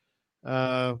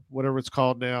 whatever it's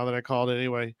called now, that I called it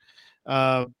anyway.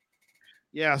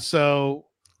 So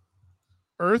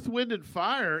Earth, Wind, and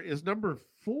Fire is number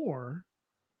 4.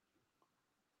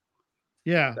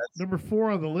 Yeah, number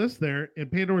 4 on the list there,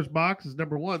 and Pandora's Box is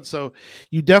number 1. So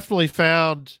you definitely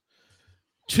found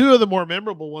 2 of the more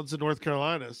memorable ones in North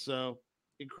Carolina. So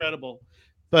incredible.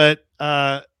 But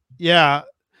this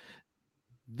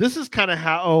is kind of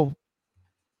how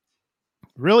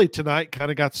really tonight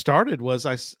kind of got started. Was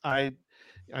I've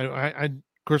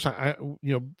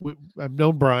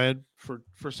known Brian for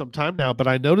some time now, but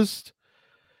I noticed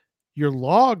your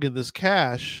log in this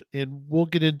cache, and we'll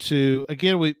get into,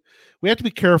 again, we have to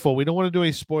be careful. We don't want to do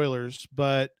any spoilers,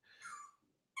 but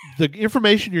the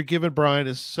information you're giving, Brian,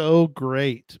 is so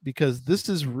great, because this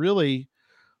is really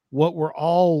what we're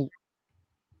all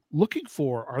looking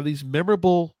for, are these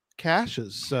memorable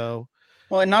caches. So,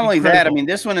 well, and not only that, I mean,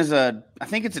 this one is I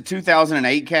think it's a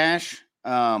 2008 cache.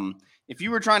 If you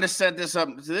were trying to set this up,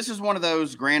 so this is one of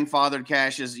those grandfathered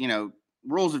caches,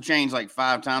 rules have changed like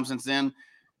 5 times since then.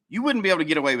 You wouldn't be able to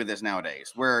get away with this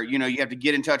nowadays, where, you have to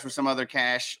get in touch with some other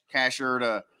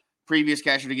previous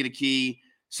cacher to get a key.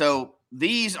 So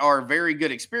these are very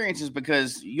good experiences,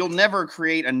 because you'll never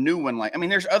create a new one.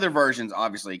 There's other versions,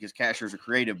 obviously, because cachers are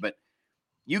creative, but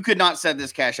You could not set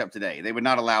this cache up today. They would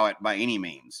not allow it by any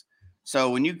means. So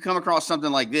when you come across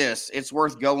something like this, it's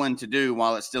worth going to do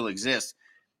while it still exists,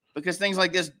 because things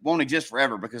like this won't exist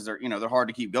forever because they're hard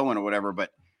to keep going or whatever.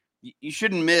 But you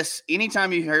shouldn't miss,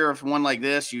 anytime you hear of one like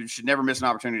this, you should never miss an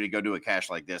opportunity to go do a cache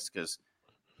like this, because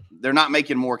they're not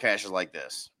making more caches like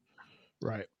this.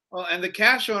 Right. Well, and the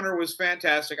cache owner was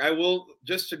fantastic. I will,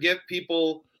 just to give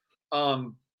people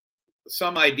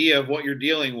some idea of what you're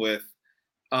dealing with.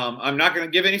 I'm not going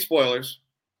to give any spoilers,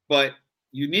 but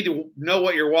you need to know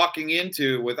what you're walking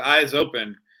into with eyes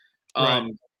open.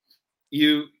 Right.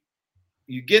 You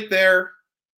get there,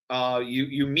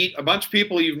 you meet a bunch of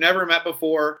people you've never met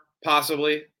before,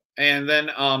 possibly, and then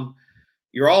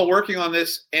you're all working on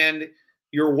this, and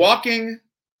you're walking.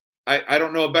 I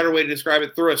don't know a better way to describe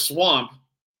it, through a swamp.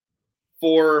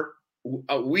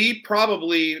 We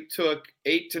probably took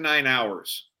 8 to 9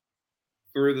 hours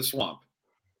through the swamp.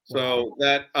 So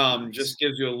that just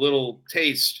gives you a little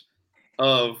taste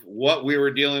of what we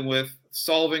were dealing with,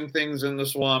 solving things in the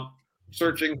swamp,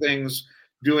 searching things,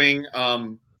 doing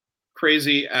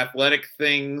crazy athletic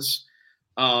things,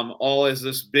 all as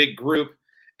this big group.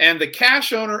 And the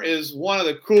cache owner is one of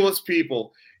the coolest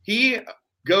people. He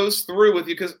goes through with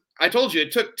you, because I told you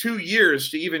it took 2 years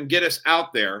to even get us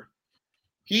out there.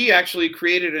 He actually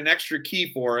created an extra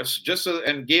key for us, just so,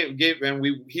 and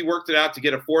he worked it out to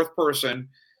get a 4th person.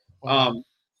 Wow.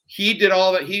 He did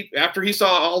all that. After he saw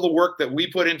all the work that we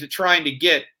put into trying to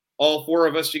get all 4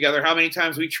 of us together, how many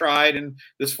times we tried, and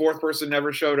this 4th person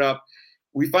never showed up.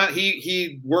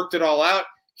 He worked it all out.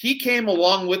 He came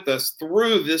along with us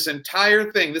through this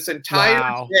entire thing, this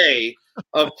entire day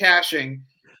of caching.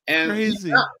 And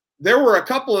Crazy. There were a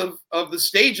couple of the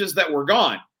stages that were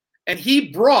gone. And he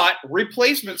brought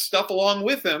replacement stuff along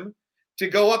with him to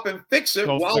go up and fix it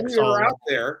while we were out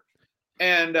there.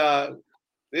 And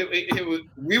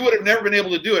we would have never been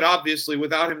able to do it, obviously,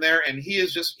 without him there. And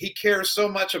he cares so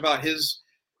much about his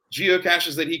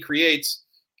geocaches that he creates,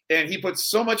 and he puts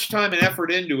so much time and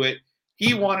effort into it.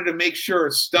 He wanted to make sure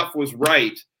stuff was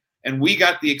right, and we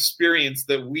got the experience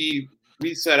that we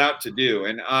set out to do.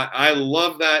 And I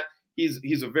love that.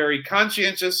 He's a very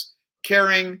conscientious,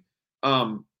 caring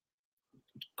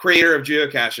creator of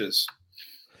geocaches.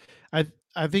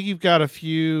 I think you've got a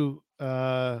few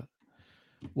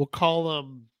we'll call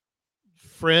them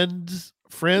friends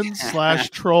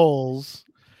 / trolls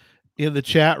in the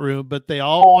chat room, but they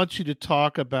all want you to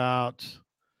talk about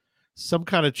some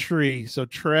kind of tree. So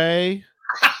Trey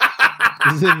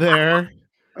is in there.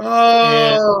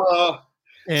 Oh,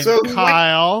 and so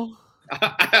Kyle.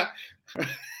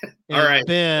 All right,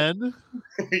 Ben.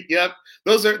 Yep,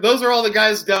 those are all the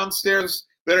guys downstairs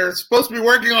that are supposed to be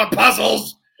working on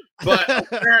puzzles, but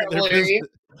apparently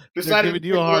they're giving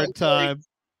you a hard time.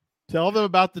 Tell them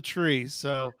about the tree.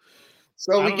 So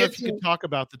I don't know if you can talk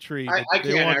about the tree. I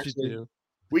can't actually.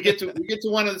 We get to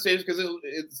one of the stages, because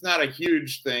it's not a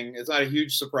huge thing. It's not a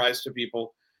huge surprise to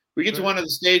people. We get to one of the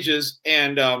stages,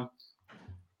 and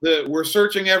we're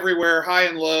searching everywhere, high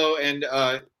and low, and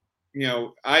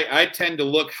I tend to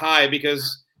look high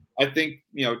because I think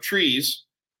trees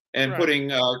and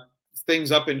putting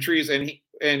things up in trees, and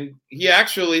he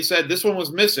actually said this one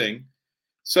was missing,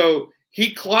 so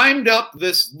he climbed up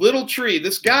this little tree.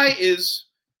 This guy is,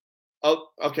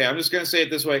 okay, I'm just going to say it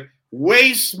this way,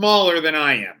 way smaller than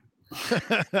I am.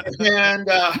 And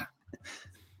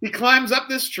he climbs up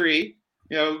this tree,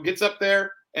 gets up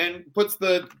there and puts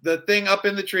the thing up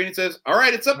in the tree, and he says, all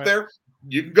right, it's up there.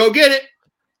 You can go get it.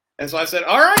 And so I said,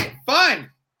 all right, fine.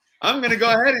 I'm going to go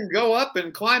ahead and go up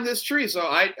and climb this tree. So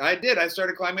I did. I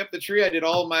started climbing up the tree. I did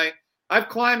I've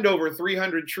climbed over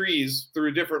 300 trees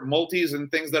through different multis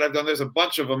and things that I've done. There's a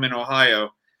bunch of them in Ohio.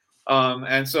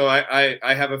 And so I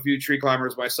have a few tree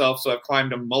climbers myself, so I've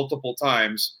climbed them multiple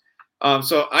times.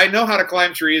 So I know how to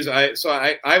climb trees. I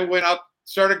went up,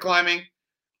 started climbing.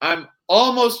 I'm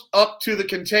almost up to the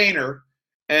container,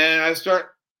 and I start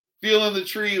feeling the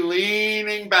tree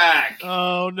leaning back.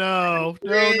 Oh, no.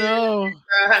 No.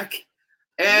 Back.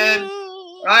 And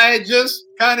I just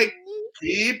kind of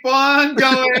keep on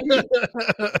going.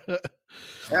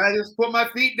 And I just put my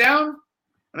feet down,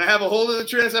 and I have a hold of the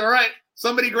tree. I said, all right,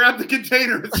 somebody grab the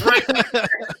container. It's right there.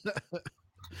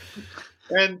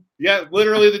 And yeah,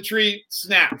 literally the tree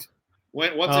snapped.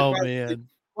 Once it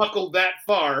buckled that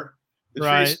far, the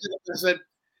tree snapped. I said,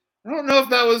 I don't know if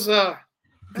that was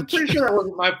I'm pretty sure that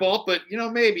wasn't my fault, but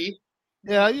maybe.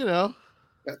 Yeah,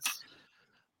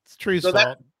 it's tree's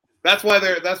fault. That's why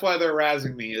they're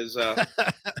razzing me. Is I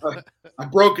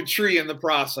broke a tree in the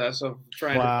process of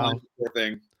trying to find the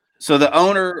thing. So the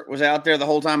owner was out there the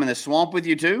whole time in the swamp with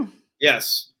you too?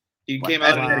 Yes. He came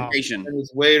out dedication and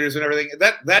his waiters and everything.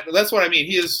 That's what I mean.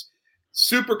 He is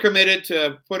super committed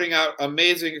to putting out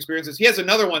amazing experiences. He has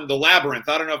another one, The Labyrinth.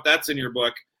 I don't know if that's in your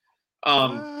book.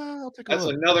 I'll take a That's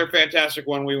look. another fantastic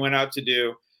one we went out to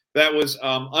do. That was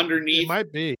underneath. It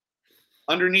might be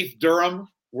underneath Durham,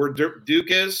 where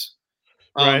Duke is.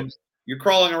 Right. You're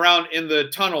crawling around in the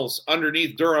tunnels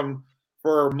underneath Durham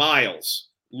for miles,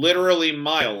 literally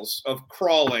miles of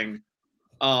crawling.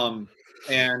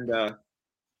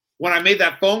 When I made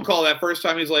that phone call that first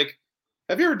time, he's like,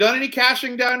 "Have you ever done any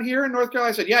caching down here in North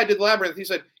Carolina?" I said, "Yeah, I did Labyrinth." He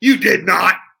said, "You did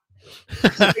not."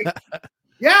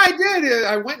 Yeah, I did.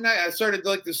 I went and I started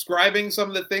like describing some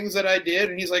of the things that I did,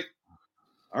 and he's like,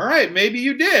 "All right, maybe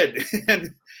you did."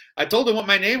 And I told him what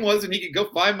my name was, and he could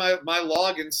go find my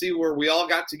log and see where we all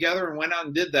got together and went out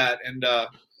and did that. And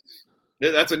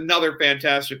that's another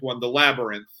fantastic one, The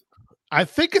Labyrinth. I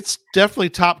think it's definitely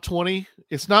top 20.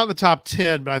 It's not in the top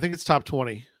 10, but I think it's top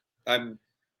 20. It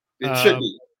should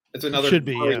be. It's another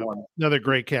great one. Another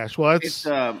great cache. Well, it's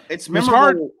memorable. It's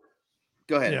hard.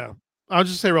 Go ahead. Yeah, I'll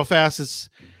just say real fast. It's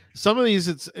some of these.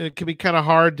 It can be kind of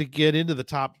hard to get into the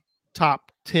top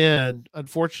 10.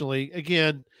 Unfortunately,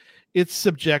 again, it's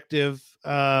subjective.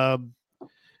 We're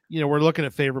looking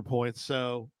at favorite points,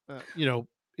 so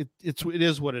it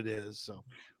is what it is. So.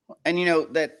 And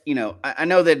I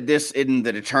know that this isn't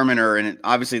the determiner, and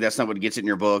obviously that's not what gets it in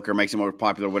your book or makes it more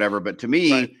popular or whatever. But to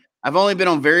me, right. I've only been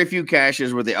on very few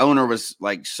caches where the owner was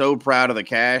like so proud of the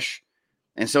cache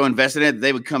and so invested in it,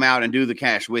 they would come out and do the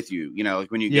cache with you.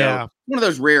 Like when you go, one of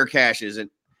those rare caches. And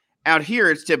out here,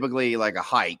 it's typically like a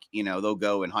hike. They'll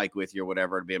go and hike with you or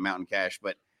whatever. It'd be a mountain cache,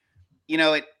 but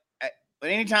but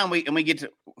anytime we get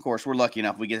to, of course, we're lucky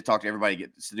enough we get to talk to everybody,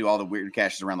 gets to do all the weird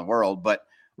caches around the world, but.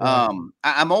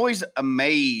 I'm always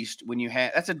amazed when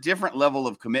that's a different level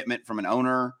of commitment from an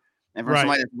owner and from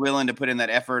somebody that's willing to put in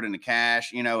that effort and the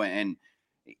cash, and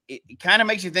it kind of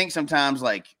makes you think sometimes,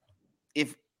 like,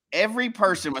 if every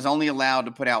person was only allowed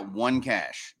to put out one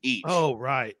cache each. Oh,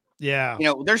 right. Yeah.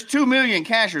 There's 2 million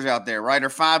cachers out there, right? Or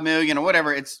 5 million or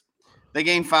whatever. They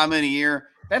gain 5 million a year.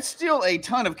 That's still a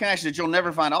ton of cash that you'll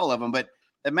never find all of them. But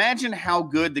imagine how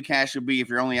good the cache would be if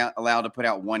you're only allowed to put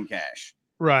out one cache.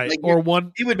 Right. Like or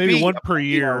one, it would maybe be one per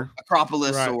year.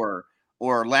 Acropolis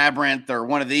or Labyrinth or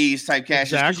one of these type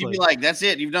caches. Exactly. You'd be like, that's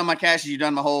it. You've done my caches. You've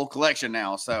done my whole collection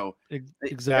now. So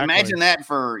exactly. Imagine that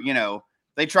for,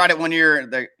 they tried it 1 year.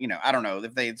 I don't know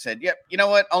if they had said, yep, you know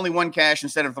what? Only one cache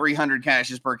instead of 300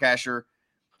 caches per cacher.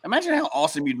 Imagine how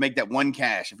awesome you'd make that one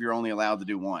cache if you're only allowed to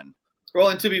do one. Well,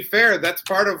 and to be fair, that's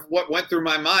part of what went through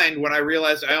my mind when I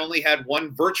realized I only had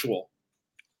one virtual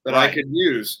that I could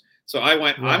use. So I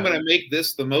went, I'm going to make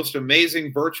this the most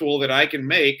amazing virtual that I can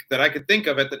make, that I could think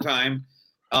of at the time.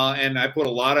 And I put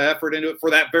a lot of effort into it for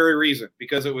that very reason,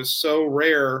 because it was so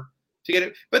rare to get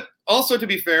it. But also, to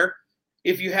be fair,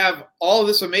 if you have all of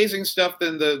this amazing stuff,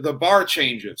 then the bar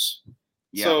changes.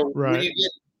 Yeah, so when you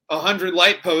get 100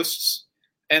 light posts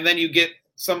and then you get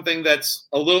something that's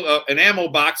a little an ammo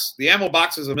box, the ammo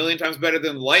box is 1,000,000 times better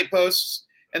than the light posts.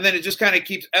 And then it just kind of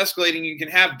keeps escalating. You can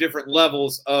have different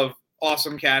levels of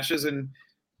awesome caches, and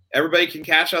everybody can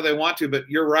cache how they want to, but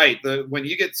you're right. When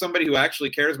you get somebody who actually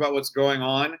cares about what's going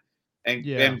on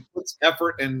and puts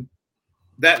effort, and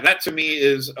that to me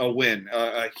is a win,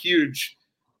 a huge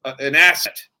an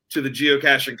asset to the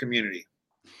geocaching community.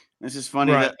 This is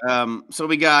funny. Right. So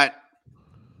we got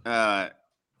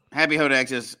Happy Hodex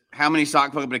says, how many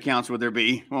sock puppet accounts would there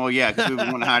be? Well, yeah, because we would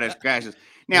want to hide us caches.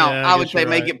 Now, I would say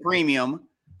make it premium.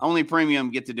 Only premium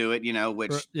get to do it,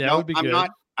 which would be good.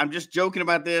 I'm just joking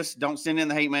about this. Don't send in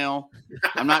the hate mail.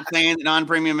 I'm not saying that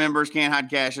non-premium members can't hide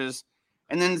caches.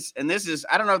 And this is,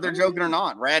 I don't know if they're joking or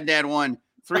not. Rad Dad won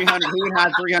 300. Who would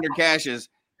hide 300 caches?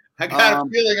 I got a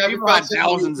feeling I've hide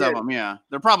thousands of them. Yeah,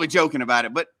 they're probably joking about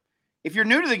it. But if you're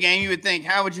new to the game, you would think,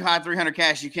 how would you hide 300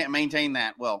 caches? You can't maintain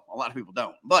that. Well, a lot of people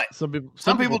don't, but some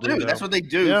people do. That's what they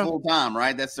do full time,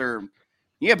 right? That's their.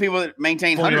 You have people that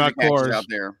maintain hundreds of caches out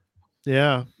there.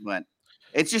 Yeah, but.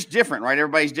 It's just different, right?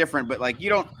 Everybody's different, but like you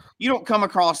don't come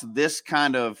across this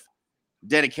kind of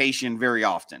dedication very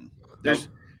often. There's,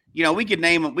 we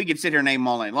could sit here and name them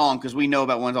all night long because we know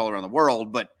about ones all around the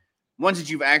world, but ones that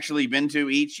you've actually been to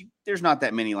each, there's not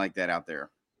that many like that out there.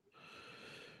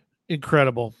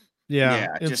 Incredible. Yeah.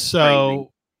 And just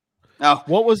so,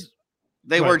 what was,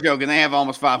 they were joking. They have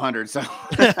almost 500. So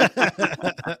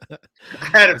I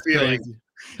had a feeling.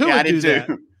 Who would I do did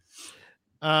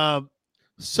that?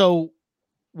 So,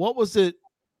 what was it?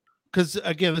 Because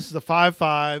again, this is a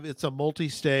 5.5. It's a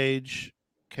multi-stage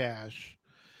cache.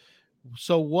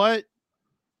 So what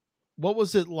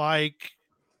was it like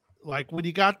like when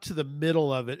you got to the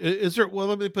middle of it, is there, well,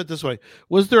 let me put it this way.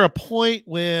 Was there a point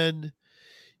when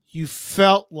you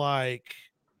felt like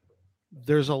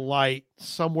there's a light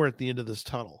somewhere at the end of this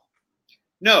tunnel?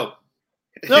 No.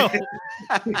 No.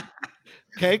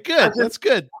 Okay, good. That's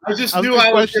good. I just knew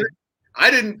I was. I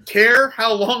didn't care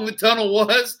how long the tunnel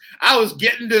was. I was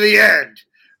getting to the end.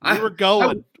 We were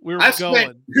going. I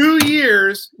spent 2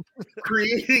 years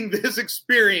creating this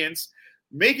experience,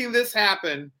 making this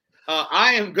happen.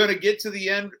 I am going to get to the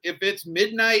end. If it's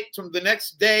midnight from the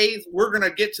next day, we're going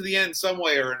to get to the end some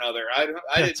way or another.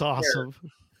 That's awesome.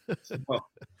 So,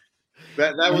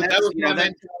 that was my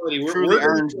mentality. Truly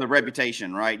earned the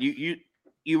reputation, right?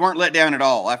 You weren't let down at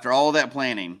all after all that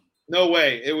planning. No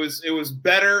way. It was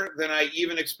better than I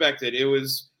even expected. It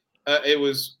was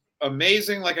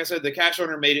amazing. Like I said, the cash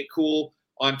owner made it cool.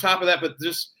 On top of that, but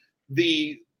just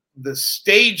the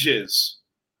stages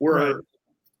were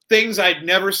things I'd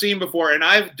never seen before. And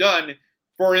I've done,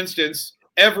 for instance,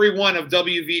 every one of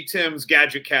WV Tim's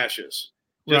gadget caches,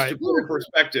 just to put in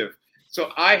perspective.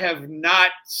 So I have not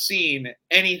seen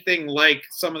anything like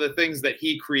some of the things that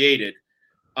he created.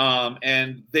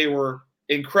 And they were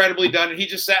incredibly done. And he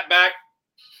just sat back,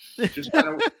 just kind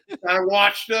of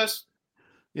watched us.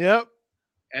 Yep.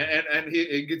 And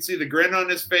you could see the grin on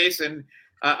his face. And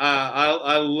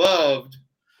I loved,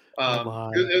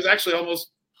 it was actually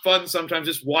almost fun sometimes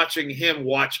just watching him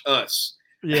watch us.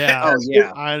 Yeah.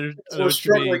 We're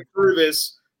struggling through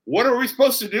this. What are we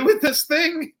supposed to do with this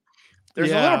thing?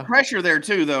 There's a little pressure there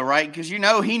too, though, right? Because he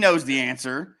knows the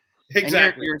answer.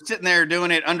 Exactly. And you're sitting there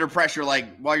doing it under pressure,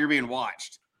 like while you're being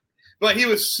watched. But he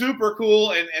was super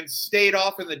cool and stayed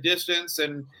off in the distance.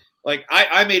 And like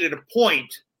I made it a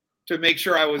point to make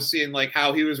sure I was seeing like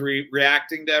how he was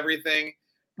reacting to everything.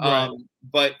 Right.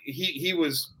 But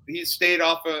he stayed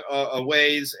off a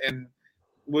ways and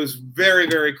was very,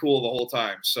 very cool the whole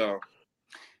time. So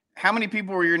how many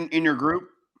people were in your group?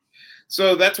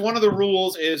 So that's one of the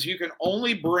rules is you can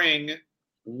only bring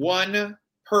one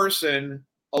person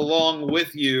along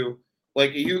with you.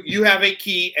 Like you have a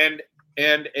key and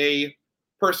a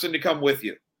person to come with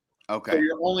you. Okay. So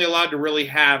you're only allowed to really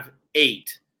have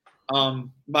 8.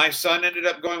 My son ended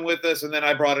up going with us, and then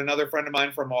I brought another friend of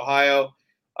mine from Ohio,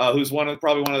 who's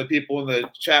probably one of the people in the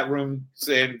chat room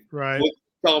saying,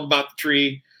 tell them about the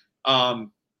tree.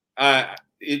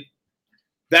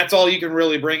 That's all you can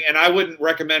really bring. And I wouldn't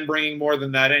recommend bringing more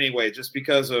than that anyway, just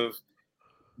because of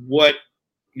what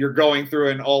you're going through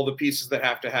and all the pieces that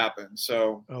have to happen.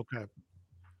 So, okay.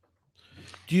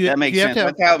 That makes sense.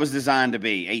 That's how it was designed to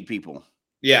be. 8 people.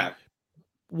 Yeah.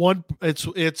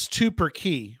 It's 2 per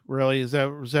key, really. Is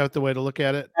that the way to look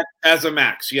at it? As a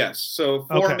max, yes. So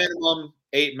 4 minimum,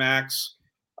 8 max.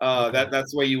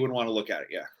 That's the way you would want to look at it.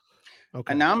 Yeah.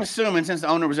 Okay. And now I'm assuming since the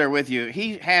owner was there with you,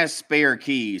 he has spare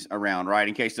keys around, right?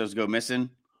 In case those go missing.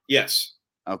 Yes.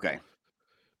 Okay.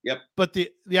 Yep. But the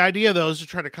idea though is to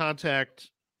try to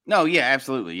contact. No. Yeah.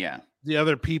 Absolutely. Yeah. The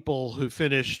other people who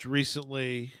finished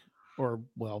recently,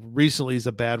 recently is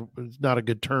not a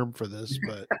good term for this,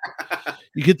 but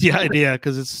you get the idea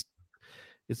because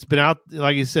it's been out,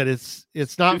 like you said, it's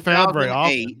not found very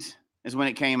often. 2008 is when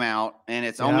it came out, and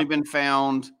it's only been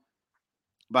found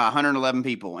by 111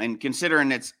 people. And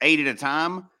considering it's 8 at a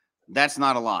time, that's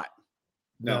not a lot.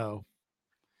 No.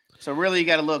 So really, you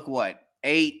got to look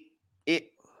 8. I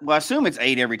assume it's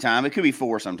 8 every time. It could be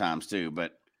 4 sometimes too,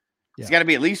 but it's got to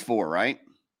be at least 4, right?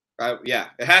 Yeah,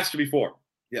 it has to be 4.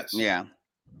 Yes. Yeah.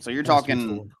 So you're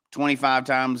talking 25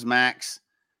 times max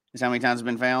is how many times it's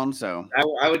been found. So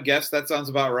I would guess that sounds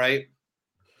about right.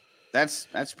 That's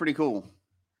pretty cool.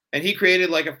 And he created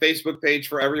like a Facebook page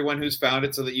for everyone who's found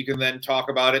it so that you can then talk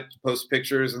about it, post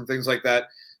pictures and things like that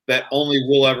only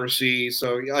we'll ever see.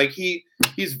 So like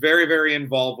he's very, very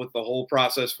involved with the whole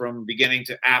process from beginning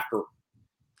to after.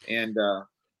 And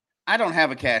I don't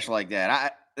have a cache like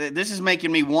that. This is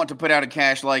making me want to put out a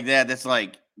cache like that. That's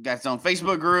like got its own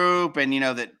Facebook group, and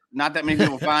that not that many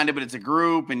people find it, but it's a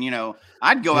group. And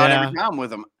I'd go out every time with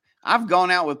them. I've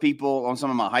gone out with people on some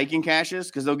of my hiking caches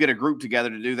because they'll get a group together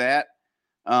to do that.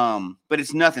 But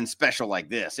it's nothing special like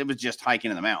this. It was just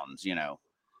hiking in the mountains.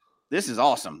 This is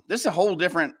awesome. This is a whole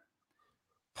different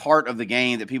part of the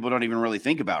game that people don't even really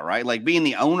think about, right? Like being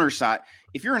the owner side.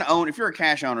 If you're a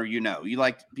cache owner, you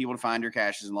like people to find your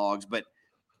caches and logs, but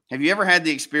have you ever had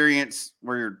the experience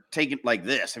where you're taking like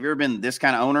this? Have you ever been this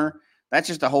kind of owner? That's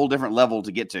just a whole different level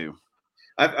to get to.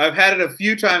 I've had it a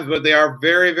few times, but they are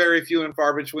very, very few and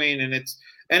far between. And it's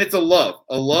a love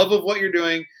of what you're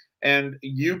doing. And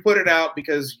you put it out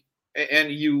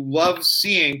and you love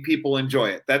seeing people enjoy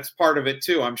it. That's part of it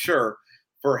too, I'm sure,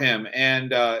 for him.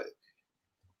 And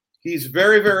he's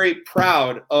very, very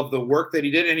proud of the work that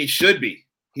he did, and he should be.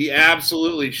 He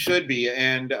absolutely should be.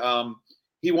 And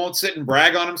he won't sit and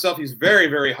brag on himself. He's very,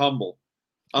 very humble.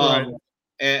 Right.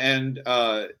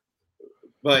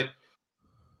 But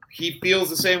he feels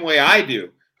the same way I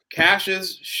do.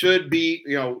 Caches should be,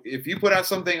 if you put out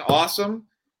something awesome,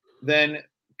 then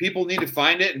people need to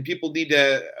find it and people need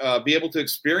to be able to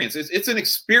experience it. It's an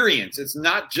experience. It's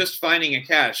not just finding a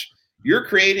cache. You're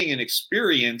creating an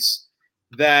experience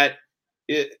that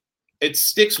it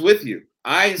sticks with you.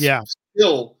 I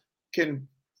still can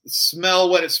smell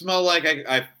what it smelled like.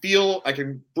 I feel I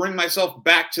can bring myself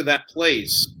back to that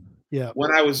place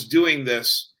when I was doing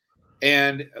this.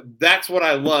 And that's what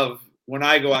I love when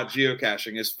I go out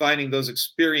geocaching, is finding those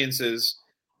experiences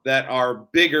that are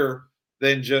bigger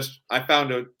than just I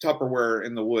found a Tupperware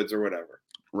in the woods or whatever.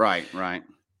 Right.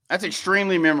 That's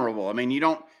extremely memorable. I mean, you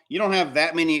don't have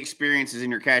that many experiences in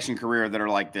your caching career that are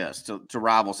like this to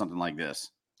rival something like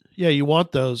this. Yeah, you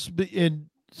want those. And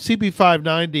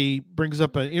CB590 brings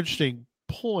up an interesting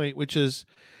point, which is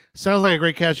sounds like a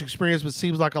great cache experience, but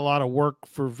seems like a lot of work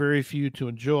for very few to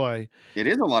enjoy. It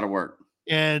is a lot of work.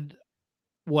 And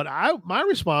my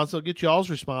response, I'll get y'all's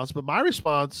response, but my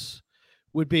response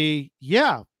would be,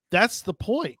 yeah, that's the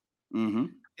point. Mm-hmm.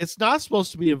 It's not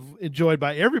supposed to be enjoyed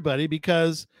by everybody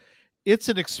because it's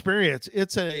an experience.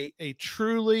 It's a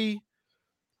truly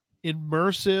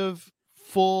immersive,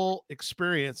 full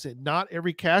experience, and not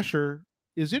every cacher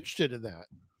is interested in that,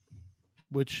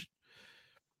 which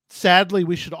sadly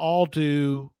we should all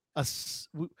do.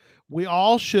 We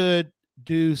all should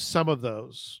do some of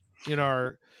those in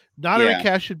our. Not every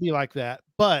cache should be like that,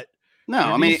 but no,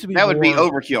 I mean that would be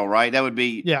overkill, right? That would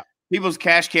be people's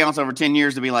cache counts over 10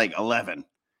 years to be like 11.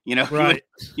 Right?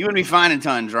 You wouldn't be finding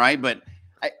tons, right? But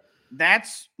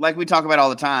that's like we talk about all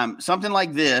the time. Something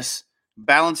like this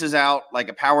balances out like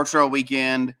a power trail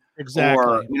weekend, exactly,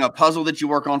 or a puzzle that you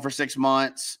work on for 6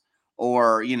 months,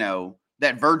 or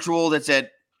that virtual that's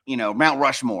at Mount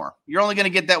Rushmore. You're only going to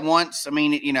get that once. I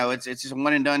mean, it's just a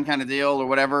one and done kind of deal or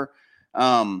whatever.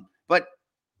 But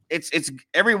it's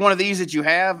every one of these that you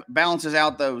have balances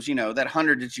out those, that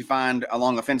 100 that you find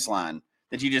along a fence line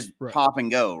that you just pop and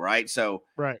go, right? So,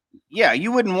 yeah,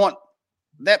 you wouldn't want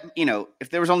that, if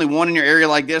there was only one in your area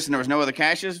like this and there was no other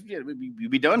caches,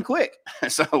 you'd be done quick.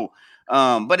 So,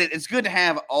 but it's good to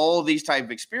have all these type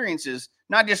of experiences,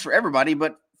 not just for everybody,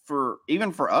 but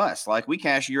even for us. Like we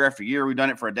cache year after year. We've done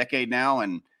it for a decade now,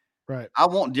 and I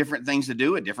want different things to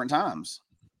do at different times.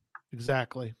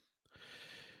 Exactly.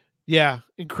 Yeah,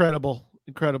 incredible.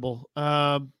 We got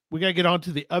to get on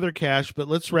to the other cache, but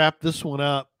let's wrap this one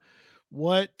up.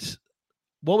 What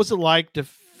was it like to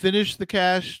finish the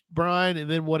cache, Brian? And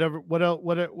then what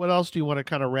else do you want to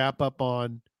kind of wrap up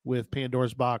on with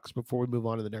Pandora's Box before we move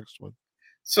on to the next one?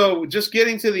 So just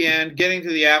getting to the end, getting to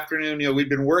the afternoon, we've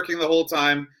been working the whole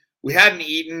time. We hadn't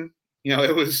eaten, we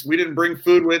didn't bring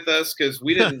food with us because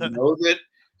we didn't know that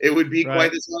it would be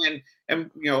quite this long. And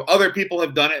other people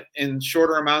have done it in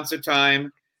shorter amounts of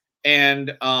time.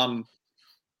 And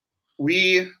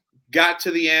we got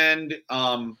to the end,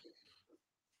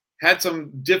 had some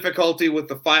difficulty with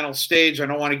the final stage. I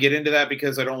don't want to get into that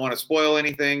because I don't want to spoil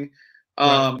anything.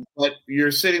 But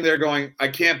you're sitting there going, I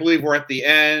can't believe we're at the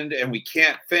end and we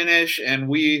can't finish. And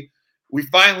we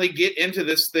finally get into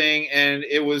this thing, and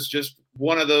it was just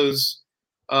one of those,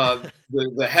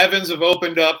 the heavens have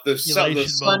opened up, the sun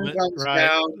comes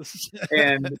down,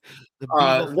 and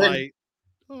then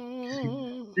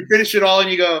you finish it all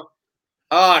and you go,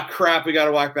 crap, we got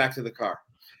to walk back to the car.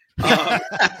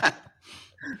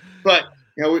 But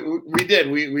we did.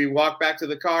 We walked back to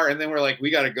the car, and then we're like, we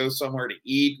got to go somewhere to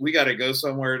eat. We got to go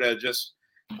somewhere to just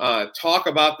talk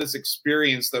about this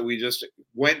experience that we just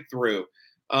went through.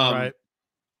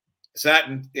 Sat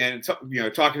and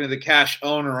talking to the cache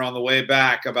owner on the way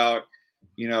back about,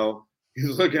 he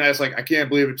was looking at us like, I can't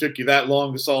believe it took you that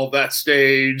long to solve that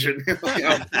stage, and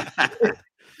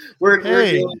we're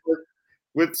dealing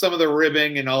with some of the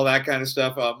ribbing and all that kind of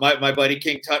stuff. My buddy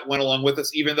King Tut went along with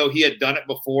us, even though he had done it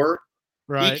before.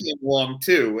 He came along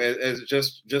too, as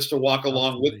just to walk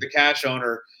along with the cache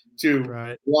owner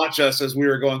to watch us as we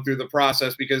were going through the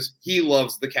process, because he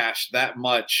loves the cache that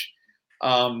much.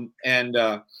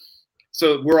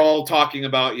 So we're all talking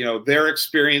about, their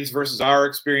experience versus our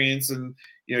experience. And,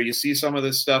 you see some of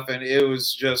this stuff, and it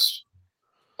was just,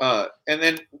 and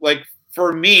then like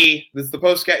for me, this is the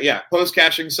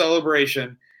post-caching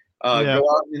celebration, go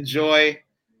out and enjoy.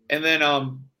 And then,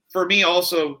 for me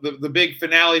also, the big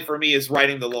finale for me is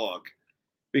writing the log,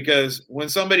 because when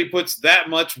somebody puts that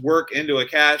much work into a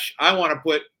cache, I want to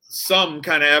put some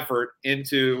kind of effort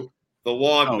into the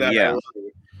log I wrote.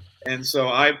 And so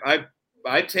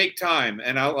I take time,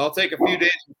 and I'll take a few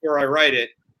days before I write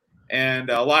it. And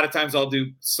a lot of times I'll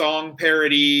do song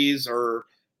parodies, or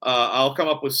I'll come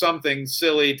up with something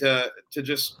silly to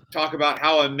just talk about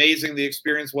how amazing the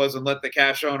experience was, and let the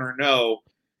cache owner know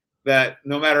that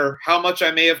no matter how much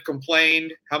I may have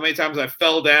complained, how many times I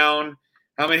fell down,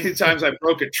 how many times I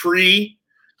broke a tree,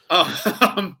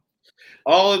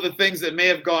 all of the things that may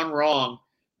have gone wrong,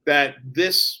 that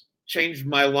this changed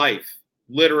my life,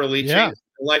 literally changed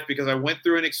my life, because I went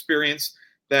through an experience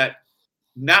that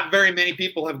not very many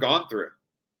people have gone through.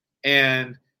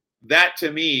 And that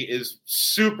to me is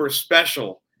super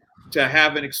special, to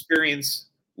have an experience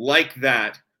like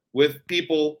that with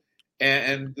people.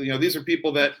 And you know, these are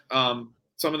people that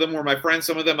some of them were my friends,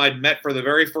 some of them I'd met for the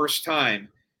very first time,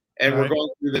 and we're going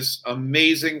through this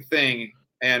amazing thing.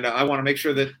 And I want to make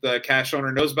sure that the cache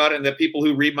owner knows about it, and that people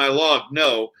who read my log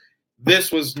know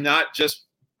this was not just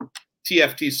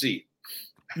TFTC.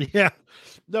 Yeah.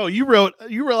 No, you wrote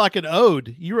like an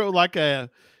ode. You wrote like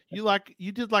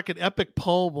you did like an epic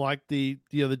poem, like the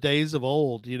days of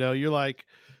old. You know, you're like,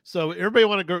 so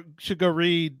everybody should go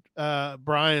read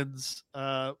Brian's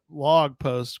log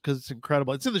post, because it's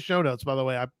incredible. It's in the show notes, by the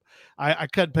way. I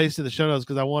cut and pasted the show notes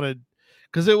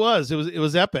because it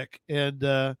was epic, and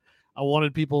I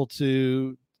wanted people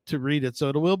to read it. So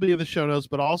it will be in the show notes,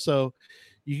 but also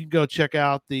you can go check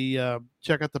out the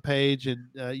page, and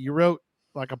you wrote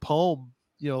like a poem,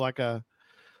 like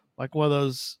one of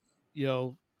those,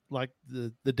 like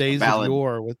the days of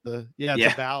yore with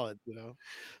it's a ballad,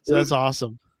 so that's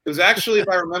awesome. It was actually, if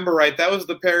I remember right, that was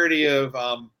the parody of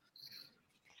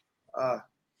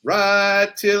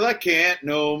Ride Till I Can't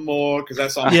No More, because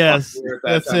that song. Yes,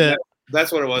 that's time. It.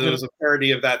 That's what it was. It was a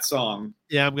parody of that song.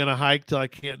 Yeah, I'm gonna hike till I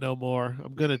can't no more.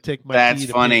 I'm gonna take my key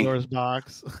to Pandora's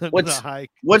box.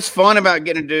 What's fun about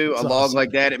getting to do a log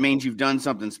like that? It means you've done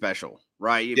something special,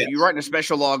 right? If you're writing a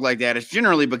special log like that, it's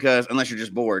generally because, unless you're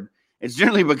just bored, it's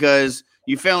generally because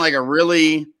you found like a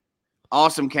really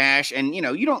awesome cache, and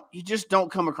you just don't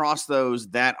come across those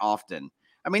that often.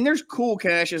 I mean, there's cool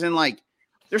caches, and like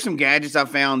there's some gadgets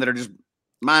I've found that are just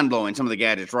mind blowing. Some of the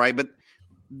gadgets, right? But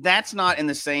that's not in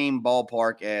the same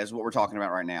ballpark as what we're talking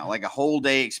about right now. Like a whole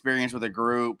day experience with a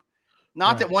group.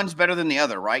 Not that one's better than the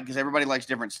other, right? Because everybody likes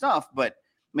different stuff. But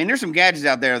I mean, there's some gadgets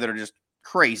out there that are just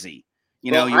crazy.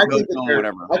 I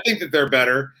think that they're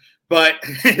better, but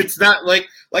it's not like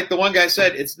the one guy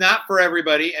said, it's not for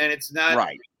everybody, and it's not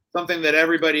something that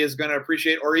everybody is going to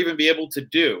appreciate or even be able to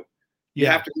do. You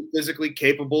have to be physically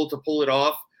capable to pull it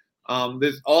off.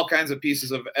 There's all kinds of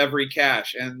pieces of every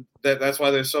cache, and that's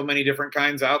why there's so many different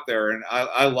kinds out there, and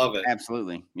I love it.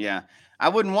 Absolutely. Yeah. I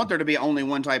wouldn't want there to be only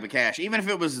one type of cache, even if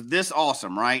it was this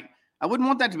awesome, right? I wouldn't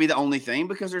want that to be the only thing,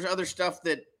 because there's other stuff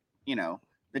that,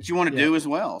 that you want to do as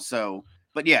well. So,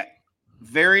 but yeah,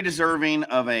 very deserving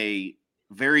of a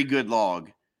very good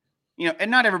log,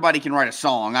 and not everybody can write a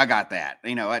song. I got that,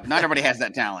 not everybody has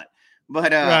that talent,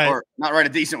 but, or not write a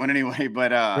decent one anyway,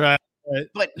 but,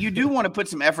 But you do want to put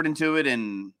some effort into it.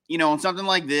 And, on something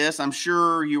like this, I'm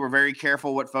sure you were very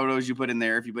careful what photos you put in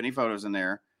there, if you put any photos in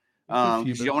there.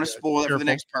 Because you don't want to spoil it for the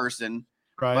next person.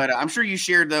 Right. But I'm sure you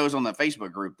shared those on the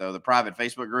Facebook group, though, the private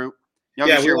Facebook group. Y'all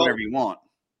can share whatever you want.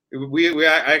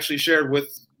 I actually shared with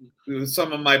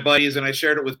some of my buddies, and I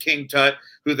shared it with King Tut,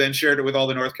 who then shared it with all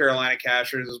the North Carolina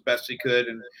cachers as best he could.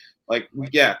 And, we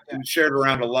shared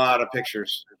around a lot of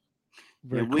pictures.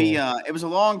 Cool. It was a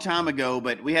long time ago,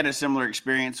 but we had a similar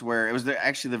experience where it was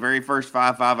actually the very first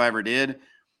 5-5 I ever did.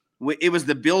 It was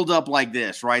the build up like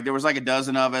this, right? There was like a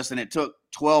dozen of us, and it took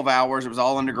 12 hours. It was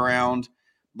all underground,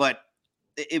 but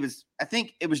I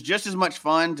think it was just as much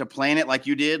fun to plan it like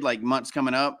you did, like months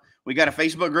coming up. We got a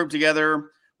Facebook group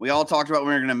together. We all talked about when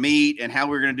we were going to meet and how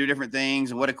we were going to do different things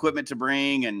and what equipment to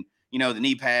bring, and, the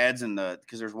knee pads and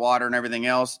because there's water and everything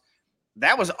else.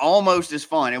 That was almost as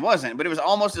fun. It wasn't, but it was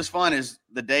almost as fun as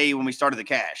the day when we started the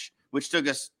cache, which took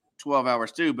us 12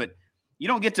 hours too. But you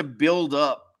don't get to build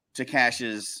up to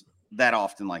caches that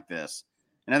often like this.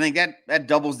 And I think that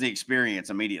doubles the experience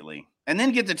immediately. And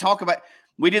then get to talk about,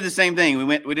 we did the same thing.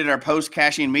 We did our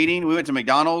post-caching meeting. We went to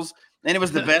McDonald's, and it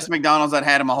was the best McDonald's I'd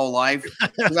had in my whole life,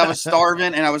 because I was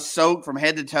starving and I was soaked from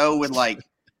head to toe with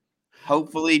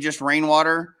hopefully just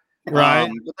rainwater. Right.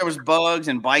 But there was bugs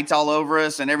and bites all over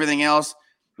us and everything else.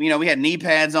 We had knee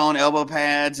pads on, elbow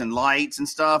pads and lights and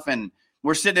stuff. And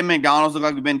we're sitting in McDonald's, look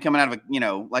like we've been coming out of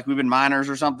like we've been miners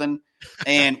or something.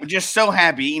 And we're just so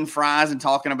happy eating fries and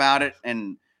talking about it.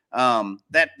 And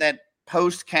that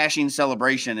post caching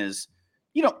celebration is,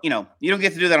 you don't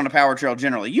get to do that on a power trail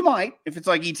generally. You might, if it's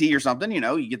like ET or something, you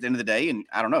get the end of the day, and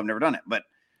I don't know, I've never done it, but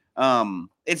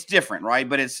It's different, right?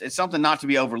 But it's something not to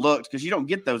be overlooked because you don't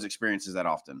get those experiences that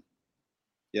often.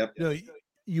 Yep.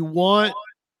 You want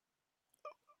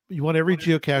every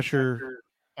geocacher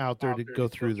out there to go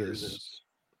through this.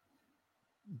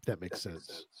 That makes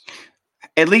sense.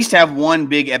 At least have one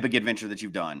big epic adventure that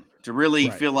you've done to really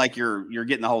feel like you're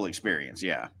getting the whole experience.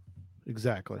 Yeah,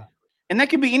 exactly. And that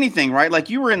could be anything, right? Like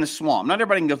you were in the swamp. Not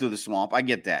everybody can go through the swamp. I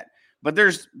get that, but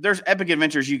there's epic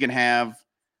adventures you can have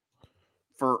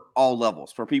for all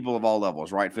levels, for people of all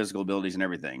levels, right? Physical abilities and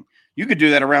everything. You could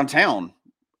do that around town.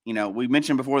 We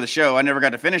mentioned before the show, I never got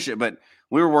to finish it, but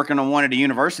we were working on one at a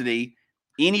university.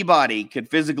 Anybody could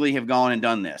physically have gone and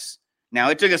done this. Now,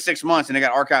 it took us 6 months and it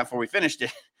got archived before we finished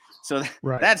it. So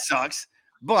that sucks.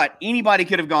 But anybody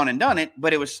could have gone and done it,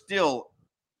 but it would still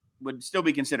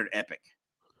be considered epic.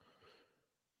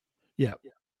 Yeah.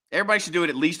 Everybody should do it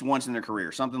at least once in their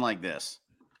career, something like this.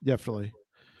 Definitely.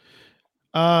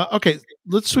 Okay,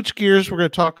 let's switch gears. We're going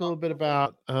to talk a little bit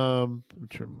about I'm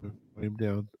trying to move him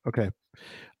down. Okay.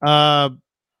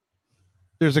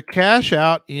 There's a cache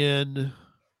out in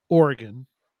Oregon.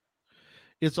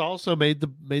 It's also made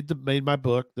my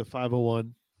book, the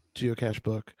 501 geocache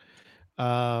book.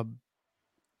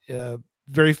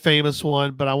 Very famous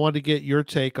one, but I wanted to get your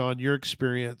take on your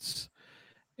experience,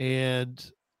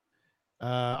 and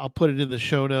I'll put it in the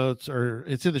show notes, or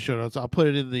it's in the show notes. I'll put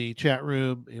it in the chat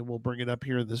room and we'll bring it up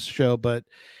here in this show, but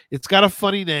it's got a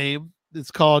funny name. It's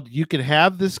called "You Can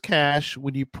Have This Cache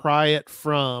When You Pry It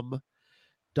From ...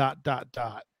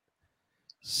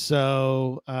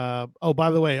 So,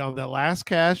 by the way, on that last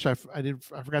cache, I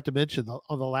forgot to mention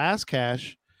on the last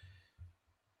cache,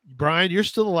 Brian, you're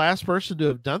still the last person to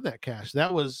have done that cache.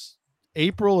 That was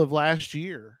April of last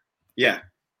year. Yeah.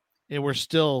 And we're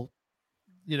still,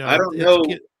 I don't know.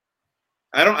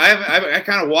 I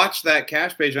kind of watched that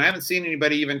cache page. And I haven't seen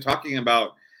anybody even talking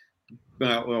about,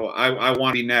 I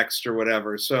want to be next or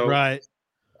whatever. So right.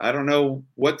 I don't know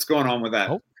what's going on with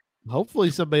that. Hopefully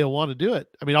somebody will want to do it.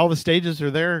 I mean, all the stages are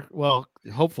there. Well,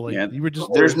 hopefully. Yeah.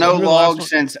 There's no log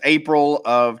since April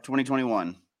of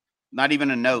 2021. Not even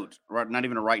a note, not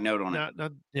even a right note on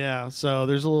it. Yeah. So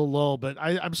there's a little lull, but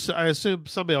I assume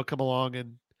somebody will come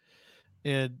along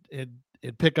and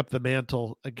pick up the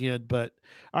mantle again. But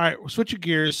all right, we're switching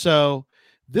gears. So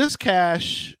this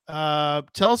cache,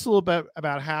 tell us a little bit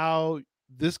about how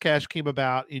this cache came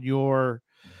about in your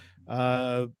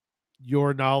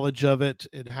knowledge of it,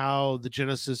 and how the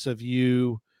genesis of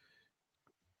you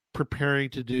preparing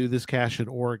to do this cache in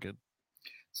Oregon.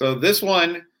 So this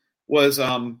one was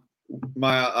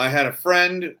I had a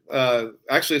friend,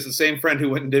 actually it's the same friend who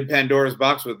went and did Pandora's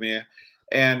Box with me,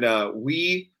 and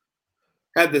we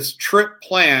had this trip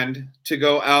planned to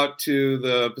go out to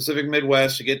the Pacific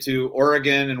Midwest, to get to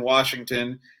Oregon and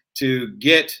Washington, to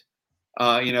get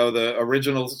the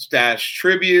original Stash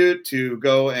tribute, to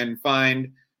go and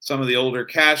find some of the older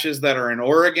caches that are in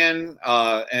Oregon.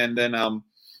 And then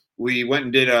we went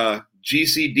and did a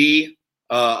GCD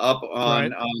up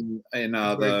on in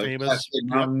the Cascade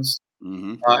Mountains.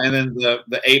 Mm-hmm. And then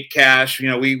the ape cache.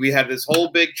 We had this whole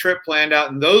big trip planned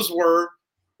out, and those were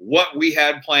what we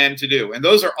had planned to do. And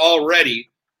those are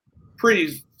already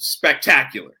pretty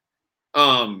spectacular.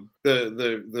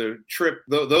 The trip,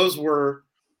 those were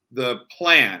the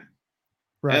plan.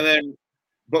 Right. And then,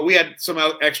 but we had some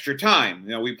extra time.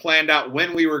 We planned out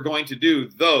when we were going to do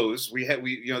those.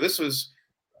 This was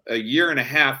a year and a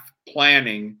half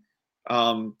planning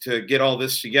to get all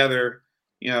this together,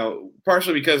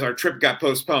 partially because our trip got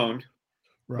postponed.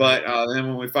 Right. But then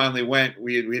when we finally went,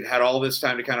 we'd had all this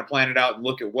time to kind of plan it out and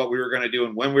look at what we were going to do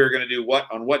and when we were going to do what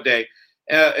on what day.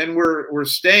 And we're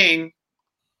staying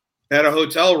at a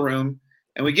hotel room,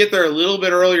 and we get there a little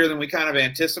bit earlier than we kind of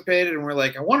anticipated. And we're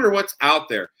like, I wonder what's out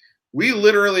there. We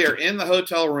literally are in the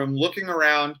hotel room looking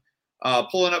around,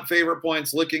 pulling up favorite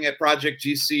points, looking at Project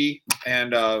GC,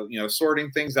 and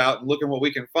sorting things out and looking what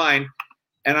we can find.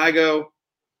 And I go,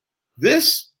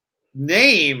 this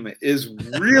name is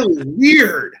really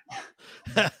weird.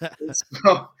 But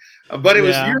it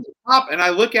was near the top, and I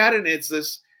look at it, and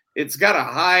it's got a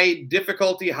high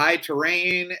difficulty, high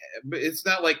terrain. It's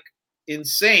not like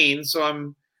insane.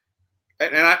 So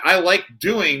I like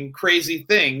doing crazy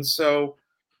things. So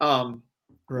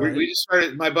we just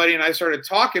started, my buddy and I started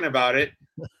talking about it,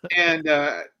 and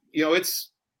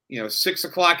it's 6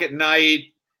 o'clock at night.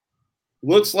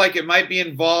 Looks like it might be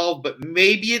involved, but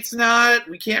maybe it's not.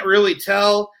 We can't really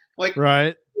tell. Like,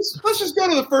 right. Let's just go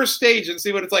to the first stage and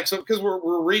see what it's like. So, because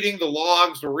we're reading the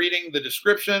logs, we're reading the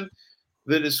description.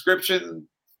 The description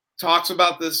talks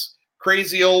about this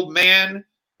crazy old man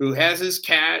who has his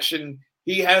cache, and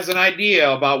he has an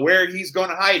idea about where he's going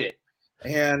to hide it.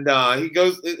 And he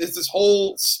goes, it's this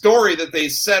whole story that they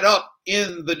set up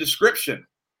in the description.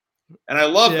 And I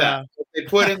love that. They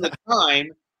put in the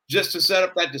time just to set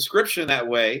up that description that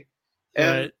way.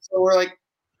 And so we're like,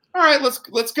 all right, let's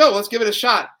go. Let's give it a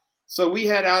shot. So we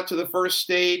head out to the first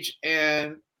stage,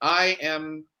 and I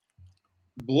am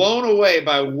blown away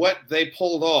by what they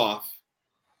pulled off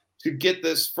to get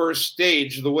this first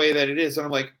stage the way that it is. And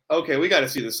I'm like, okay, we got to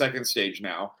see the second stage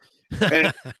now.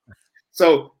 And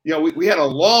so, we had a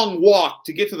long walk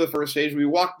to get to the first stage. We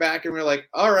walked back and we're like,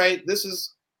 all right, this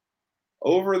is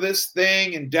over this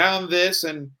thing and down this.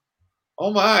 And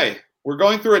oh my, we're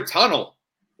going through a tunnel.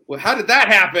 Well, how did that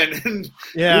happen? And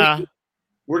yeah.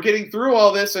 We're getting through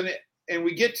all this, and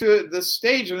we get to the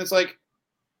stage, and it's like,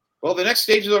 well, the next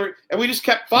stage is over, and we just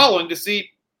kept following to see,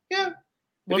 if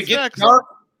it gets dark,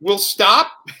 we'll stop,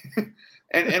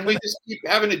 and we just keep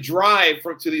having to drive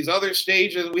to these other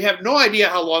stages. We have no idea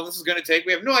how long this is going to take.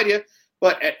 We have no idea,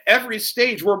 but at every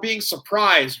stage, we're being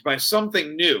surprised by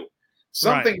something new.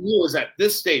 Something new is at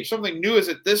this stage. Something new is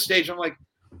at this stage. I'm like,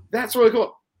 that's really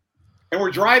cool. And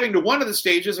we're driving to one of the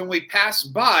stages, and we pass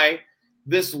by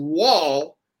this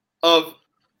wall of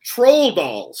troll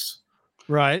dolls.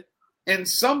 Right. And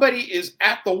somebody is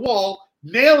at the wall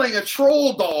nailing a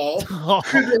troll doll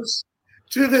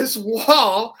to this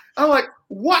wall. I'm like,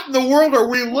 what in the world are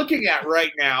we looking at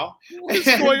right now? What's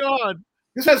going on?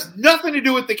 This has nothing to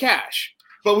do with the cache.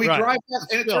 But we drive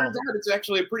past, and it turns out it's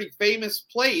actually a pretty famous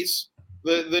place,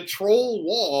 the troll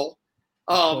wall.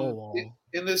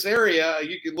 In this area.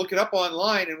 You can look it up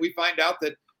online, and we find out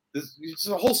that there's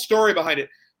a whole story behind it.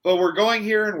 But we're going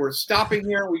here, and we're stopping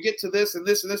here, and we get to this and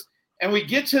this and this, and we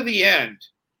get to the end,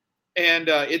 and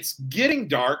it's getting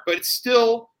dark, but it's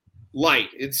still light.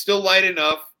 It's still light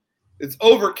enough. It's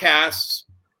overcast,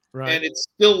 and it's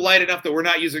still light enough that we're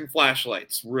not using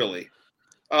flashlights, really.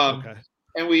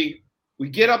 And we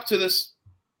get up to this.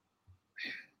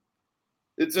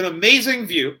 It's an amazing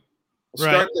view. We'll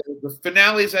start the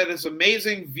finale's at this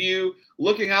amazing view,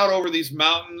 looking out over these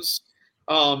mountains.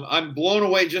 I'm blown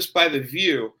away just by the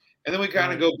view, and then we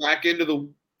kind of go back into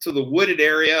the wooded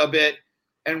area a bit,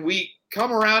 and we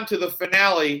come around to the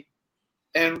finale,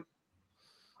 and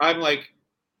I'm like,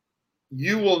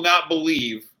 you will not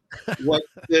believe what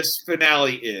this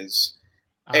finale is.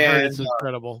 It's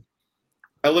incredible.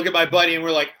 I look at my buddy, and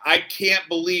we're like, I can't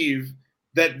believe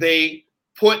that they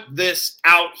put this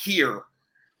out here.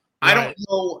 I don't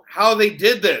know how they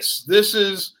did this. This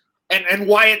is and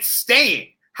why it's staying.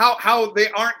 How they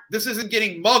aren't. This isn't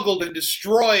getting muggled and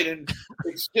destroyed, and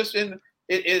it's just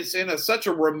it's in such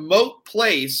a remote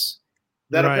place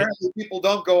that apparently people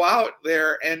don't go out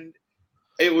there. And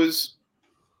it was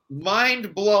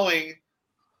mind blowing,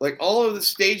 like all of the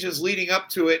stages leading up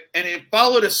to it, and it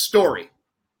followed a story.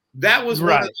 That was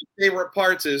one of the favorite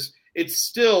parts. Is it's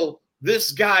still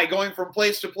this guy going from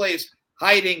place to place,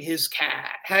 hiding his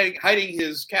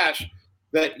cash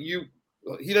that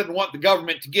he doesn't want the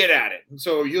government to get at it, and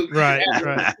so you right.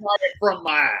 from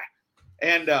my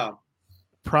and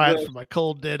pride from my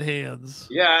cold dead hands.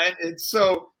 Yeah, and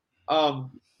so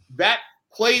that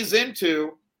plays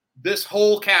into this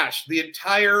whole cache. The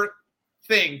entire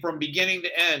thing from beginning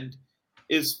to end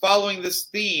is following this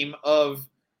theme of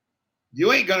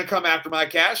you ain't going to come after my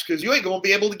cache because you ain't going to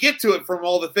be able to get to it from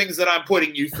all the things that I'm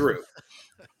putting you through.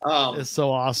 It's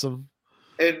so awesome.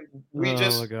 And we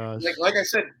like I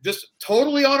said, just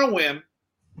totally on a whim,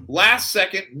 last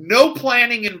second, no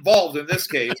planning involved in this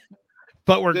case.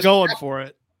 But we're going for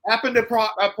it. Happened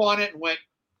upon it and went,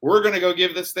 we're going to go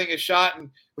give this thing a shot. And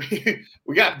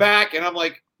we got back, and I'm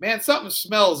like, man, something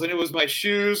smells. And it was my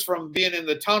shoes from being in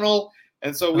the tunnel.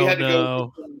 And so we had to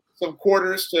go get some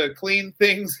quarters to clean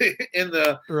things in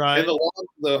the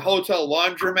hotel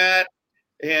laundromat.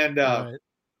 And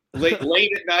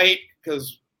late at night,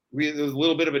 because there was a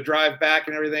little bit of a drive back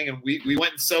and everything, and we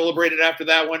went and celebrated after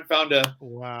that one. Found a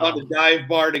dive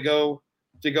bar to go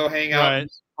hang out and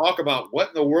talk about what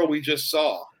in the world we just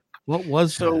saw. What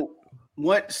was so?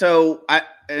 What so?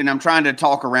 I'm trying to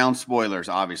talk around spoilers,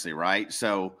 obviously, right?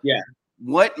 So yeah,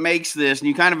 what makes this? And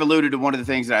you kind of alluded to one of the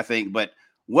things that I think, but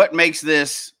what makes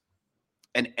this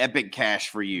an epic cache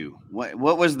for you?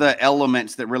 What was the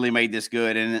elements that really made this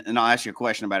good? And I'll ask you a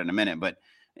question about it in a minute, but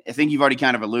I think you've already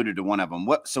kind of alluded to one of them.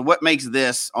 What makes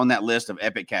this on that list of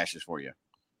epic caches for you?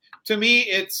 To me,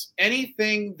 it's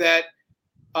anything that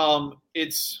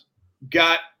it's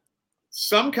got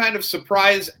some kind of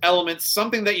surprise element,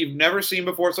 something that you've never seen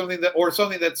before, something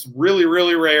that's really,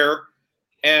 really rare,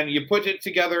 and you put it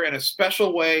together in a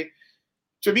special way.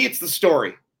 To me, it's the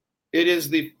story. It is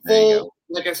the full,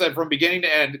 like I said, from beginning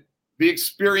to end, the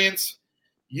experience.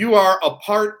 You are a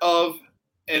part of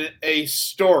a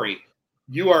story.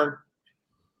 You are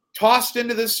tossed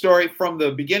into this story from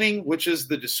the beginning, which is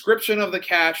the description of the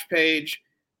cache page,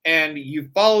 and you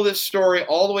follow this story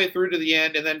all the way through to the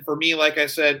end. And then for me, like I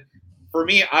said,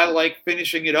 I like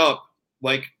finishing it up.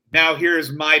 Like, now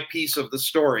here's my piece of the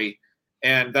story,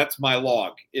 and that's my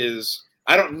log. Is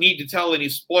I don't need to tell any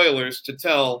spoilers to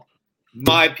tell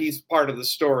my part of the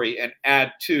story and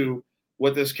add to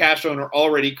what this cache owner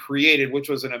already created, which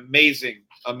was an amazing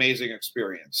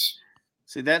experience.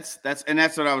 See, that's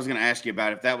what I was going to ask you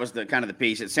about. If that was the kind of the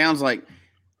piece, it sounds like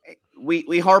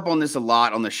we harp on this a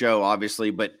lot on the show,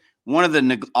 obviously, but one of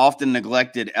the often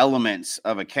neglected elements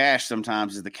of a cache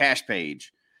sometimes is the cache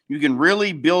page. You can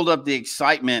really build up the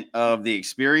excitement of the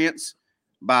experience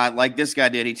by, like this guy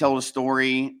did. He told a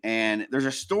story, and there's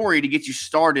a story to get you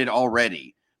started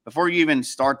already before you even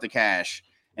start the cache.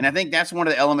 And I think that's one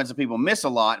of the elements that people miss a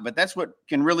lot, but that's what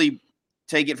can really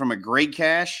take it from a great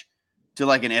cache to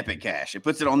like an epic cache. It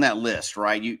puts it on that list,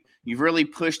 right? You've really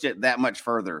pushed it that much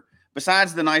further.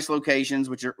 Besides the nice locations,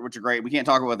 which are great. We can't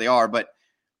talk about what they are, but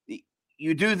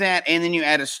you do that, and then you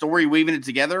add a story weaving it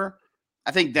together.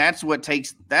 I think that's why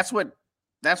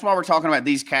we're talking about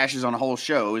these caches on a whole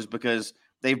show, is because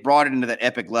they've brought it into that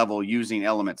epic level using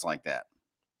elements like that.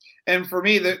 And for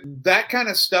me, that kind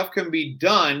of stuff can be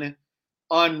done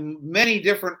on many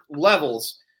different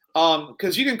levels.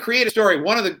 Because you can create a story.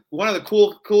 One of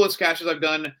the coolest caches I've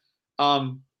done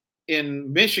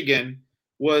in Michigan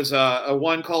was a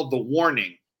one called The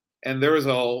Warning, and there was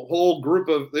a whole group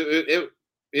of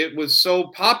it was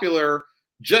so popular,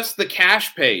 just the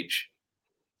cache page,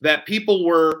 that people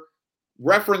were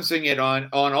referencing it on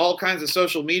all kinds of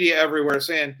social media everywhere,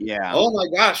 saying, "Yeah, oh my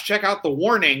gosh, check out The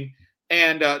Warning."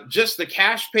 And just the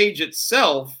cache page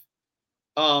itself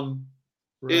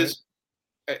is.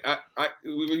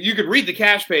 You could read the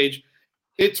cache page.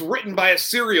 It's written by a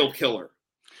serial killer.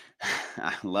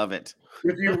 I love it.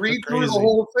 If you read through the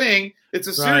whole thing, it's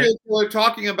a serial killer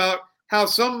talking about how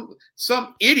some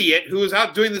idiot who is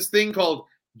out doing this thing called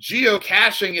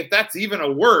geocaching, if that's even a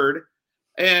word,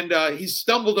 and he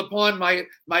stumbled upon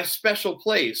my special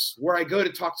place where I go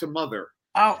to talk to Mother.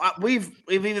 Oh, we've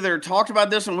either talked about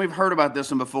this one, we've heard about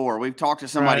this one before. We've talked to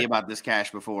somebody about this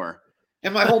cache before.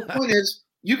 And my whole point is,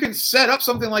 you can set up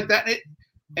something like that,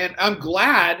 and I'm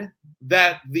glad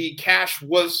that the cache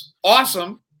was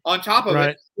awesome on top of it.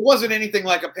 It wasn't anything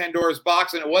like a Pandora's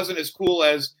box, and it wasn't as cool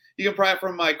as you can pry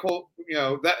from my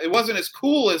that it wasn't as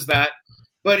cool as that,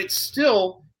 but it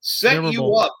still set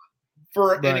you up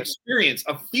for an experience,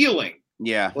 a feeling.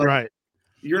 Yeah. Like,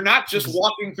 you're not just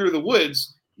walking through the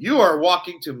woods, you are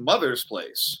walking to Mother's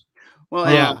place.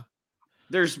 Well,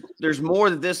 there's more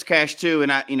to this cache too,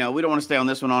 and we don't want to stay on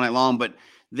this one all night long, but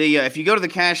if you go to the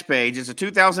cache page, it's a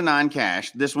 2009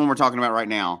 cache. This one we're talking about right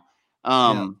now,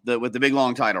 with the big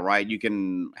long title, right? You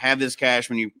can have this cache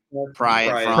when you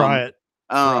pry it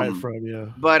from.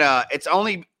 But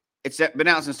it's been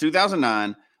out since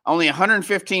 2009. Only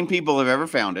 115 people have ever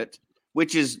found it,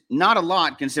 which is not a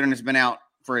lot considering it's been out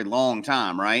for a long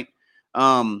time, right?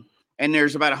 And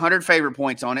there's about 100 favorite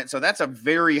points on it, so that's a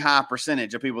very high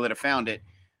percentage of people that have found it.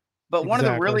 But one of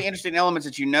the really interesting elements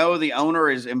that the owner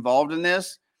is involved in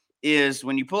this is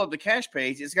when you pull up the cache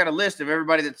page, it's got a list of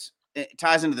everybody it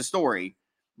ties into the story,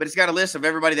 but it's got a list of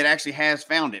everybody that actually has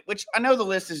found it, which I know the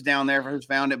list is down there for who's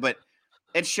found it, but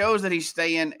it shows that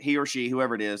he or she,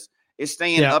 whoever it is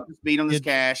staying up to speed on this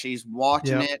cache. He's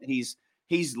watching it.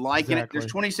 He's liking it. There's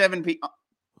 27 people,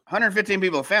 115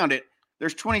 people have found it.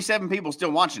 There's 27 people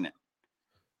still watching it.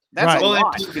 That's a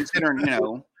lot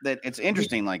considering, that it's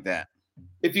interesting like that.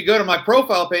 If you go to my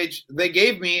profile page, they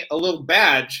gave me a little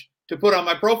badge to put on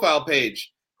my profile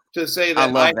page to say that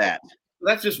I love that.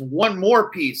 That's just one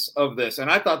more piece of this. And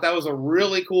I thought that was a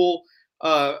really cool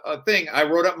thing. I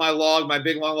wrote up my log, my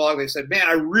big long log. They said, man,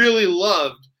 I really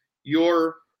loved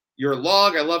your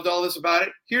log. I loved all this about it.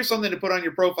 Here's something to put on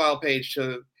your profile page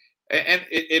and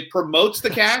it promotes the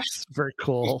cache. Very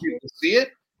cool. You can see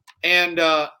it. And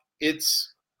I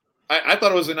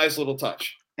thought it was a nice little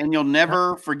touch. And you'll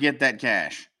never forget that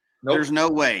cache. Nope. There's no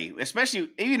way, especially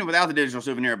even without the digital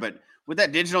souvenir, but with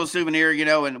that digital souvenir,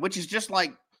 and which is just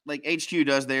like HQ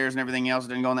does theirs and everything else. It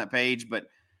doesn't go on that page, but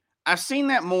I've seen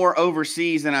that more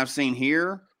overseas than I've seen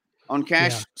here on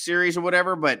cache series or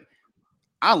whatever. But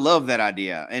I love that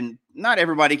idea, and not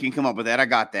everybody can come up with that. I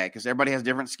got that because everybody has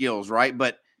different skills, right?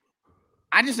 But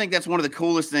I just think that's one of the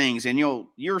coolest things, and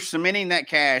you're cementing that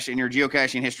cache in your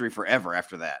geocaching history forever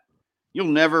after that. You'll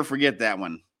never forget that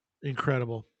one.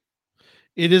 Incredible.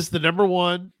 It is the number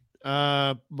one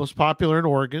most popular in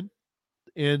Oregon.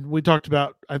 And we talked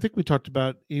about, I think we talked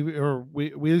about, or we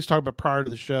at least talked about prior to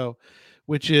the show,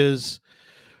 which is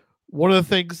One of the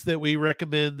things that we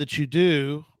recommend that you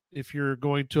do if you're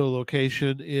going to a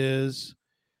location is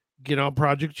get on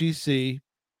Project GC,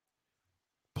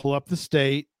 pull up the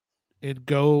state, and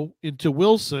go into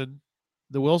Wilson,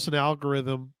 the Wilson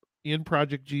algorithm in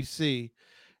Project GC,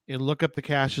 and look up the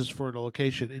caches for a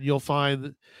location. And you'll find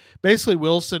that basically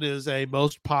Wilson is a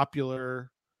most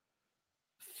popular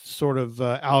sort of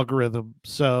algorithm.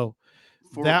 So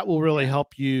that will really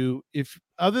help you, if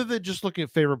other than just looking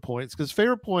at favorite points, because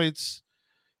favorite points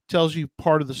tells you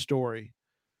part of the story.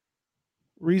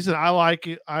 Reason I like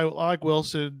it, I like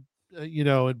Wilson,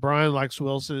 and Brian likes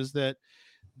Wilson, is that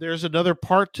there's another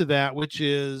part to that, which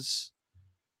is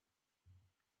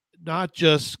not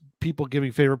just people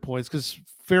giving favorite points, because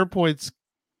favorite points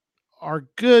are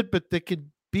good, but they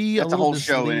can be That's a little whole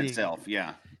misleading. show in itself.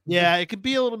 Yeah. Yeah, it can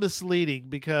be a little misleading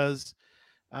because,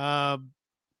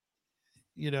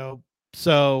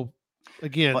 so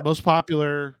again, most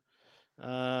popular.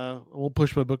 I won't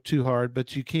push my book too hard,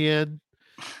 but you can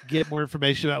get more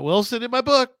information about Wilson in my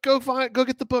book. Go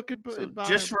get the book. And buy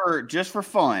just for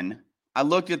fun, I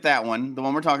looked at that one, the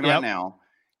one we're talking about now.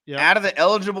 Yep. Out of the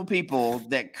eligible people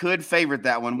that could favorite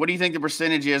that one, what do you think the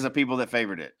percentage is of people that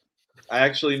favored it? I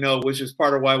actually know, which is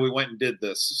part of why we went and did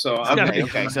this. So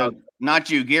okay. So not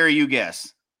you, Gary. You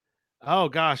guess. Oh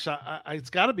gosh, it's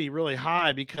got to be really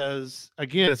high because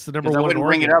again, it's the number one. I wouldn't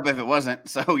bring it up if it wasn't.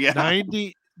 So yeah,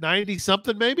 90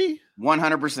 something maybe.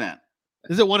 100%.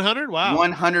 Is it 100? Wow.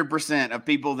 100% of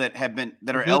people that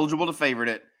are eligible to favorite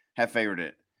it have favored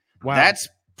it. Wow, that's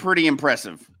pretty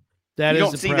impressive. You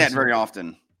don't see that very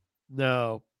often.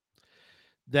 No,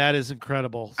 that is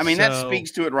incredible. I mean, that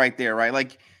speaks to it right there, right?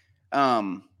 Like,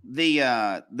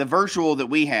 the virtual that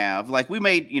we have, like we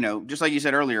made, just like you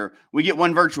said earlier, we get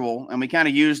one virtual and we kind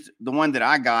of used the one that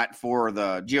I got for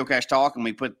the geocache talk, and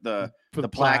we put the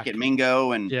plaque at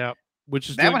Mingo, and which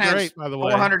is that one great, has by the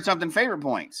way, 400 something favorite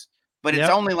points, but it's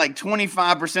only like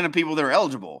 25% of people that are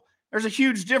eligible. There's a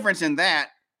huge difference in that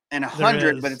and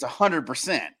 100, but it's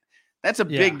 100%. That's a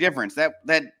big difference. That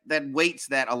weights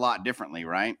that a lot differently,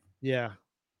 right? Yeah.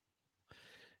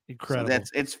 Incredible.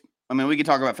 So we could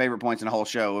talk about favorite points in a whole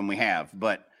show, and we have,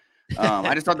 but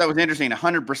I just thought that was interesting.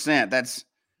 100%.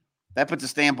 That puts a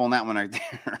stamp on that one right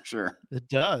there. Sure. It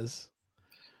does.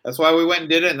 That's why we went and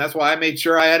did it, and that's why I made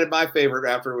sure I added my favorite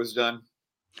after it was done.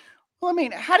 Well, I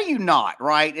mean, how do you not,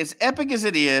 right? As epic as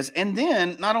it is, and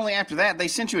then not only after that, they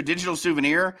sent you a digital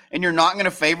souvenir, and you're not going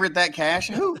to favorite that cache?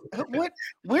 What?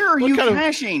 Where are you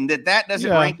caching that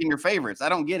doesn't rank in your favorites? I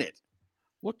don't get it.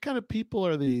 What kind of people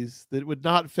are these that would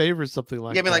not favor something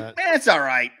like that? Yeah, be like, man, it's all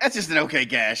right. That's just an okay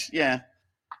cache. Yeah.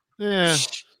 Yeah.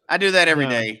 I do that every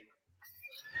day.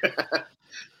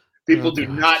 People do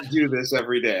not do this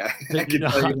every day. I can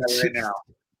tell you that right now.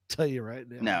 Tell you right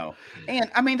now. No.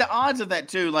 And I mean, the odds of that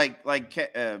too, like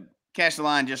Cache the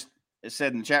Line just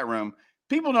said in the chat room,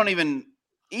 people don't even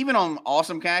on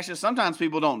awesome caches, sometimes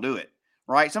people don't do it.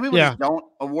 Right. Some people just don't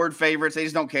award favorites. They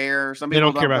just don't care. Some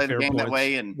people don't play the game that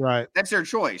way, and that's their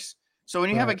choice. So when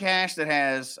you have a cache that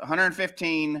has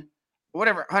 115,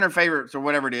 whatever, 100 favorites or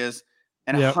whatever it is,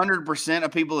 and 100%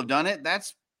 of people have done it,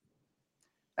 that's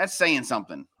saying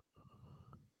something.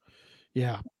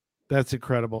 Yeah, that's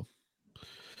incredible.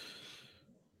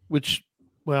 Which,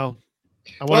 I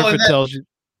wonder if it tells you.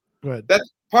 Go ahead.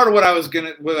 That's part of what I was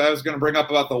gonna bring up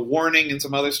about the warning and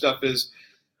some other stuff is.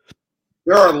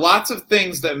 There are lots of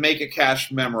things that make a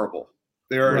cache memorable.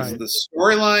 There is the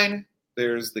storyline.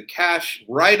 There's the cache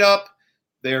write-up.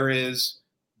 There is,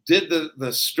 did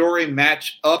the story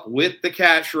match up with the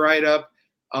cache write-up?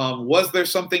 Was there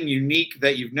something unique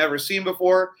that you've never seen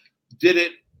before? Did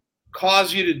it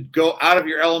cause you to go out of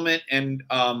your element and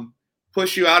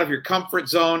push you out of your comfort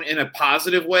zone in a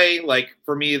positive way? Like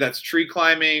for me, that's tree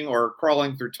climbing or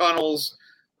crawling through tunnels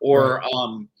or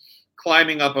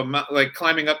climbing up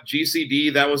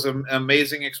GCD. That was an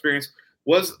amazing experience.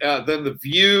 Was then the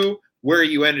view where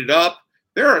you ended up.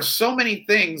 There are so many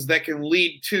things that can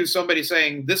lead to somebody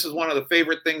saying, this is one of the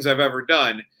favorite things I've ever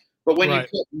done. But when you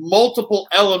put multiple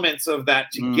elements of that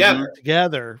together,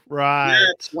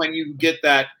 that's when you get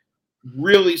that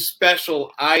really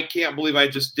special, I can't believe I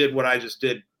just did what I just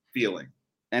did feeling.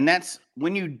 And that's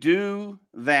when you do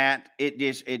that,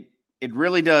 it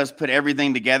really does put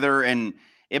everything together, and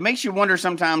it makes you wonder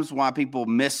sometimes why people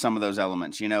miss some of those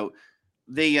elements.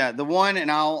 The one,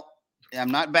 and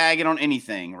I'm not bagging on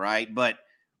anything, right? But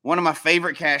one of my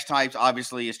favorite cache types,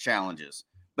 obviously, is challenges.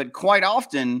 But quite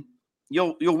often,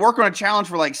 you'll work on a challenge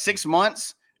for like 6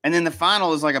 months, and then the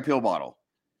final is like a pill bottle,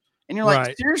 and you're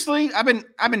like, seriously? I've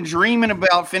been dreaming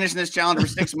about finishing this challenge for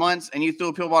 6 months, and you threw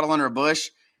a pill bottle under a bush.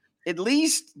 At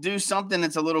least do something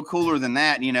that's a little cooler than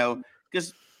that,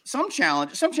 because some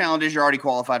challenges you're already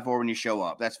qualified for when you show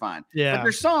up. That's fine. Yeah. But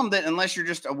there's some that unless you're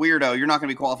just a weirdo, you're not going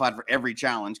to be qualified for every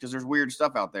challenge because there's weird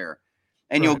stuff out there.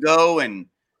 And you'll go and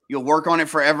you'll work on it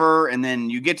forever. And then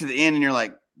you get to the end and you're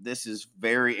like, this is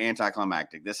very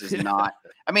anticlimactic. This is not,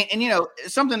 I mean, and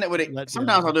something that would,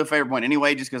 sometimes I'll do a favorite point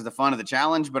anyway, just because the fun of the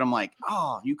challenge, but I'm like,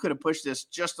 oh, you could have pushed this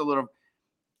just a little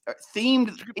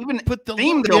themed, even put the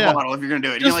themed pill bottle if you're going to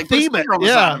do it. Just like put a sticker on the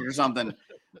side or something,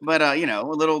 but a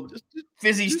little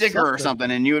fizzy sticker or something,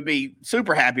 and you would be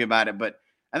super happy about it. But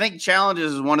I think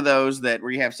challenges is one of those that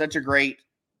where you have such a great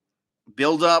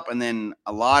build up, and then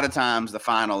a lot of times the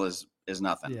final is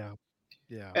nothing.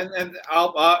 Yeah. And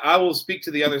I will speak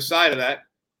to the other side of that,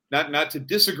 not to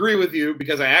disagree with you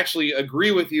because I actually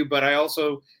agree with you, but I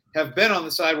also have been on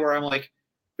the side where I'm like,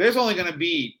 there's only going to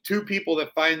be 2 people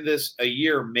that find this a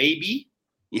year, maybe.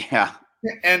 Yeah.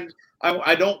 And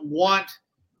I don't want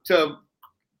to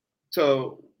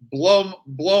blow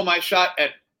my shot at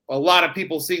a lot of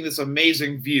people seeing this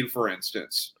amazing view, for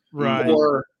instance, right?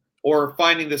 Or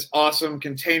finding this awesome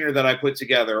container that I put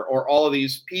together, or all of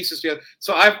these pieces together.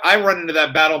 So I run into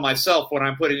that battle myself when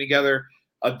I'm putting together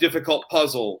a difficult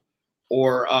puzzle,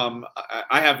 or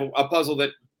I have a puzzle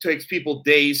that takes people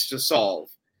days to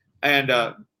solve. And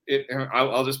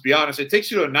I'll just be honest, it takes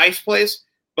you to a nice place,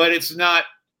 but it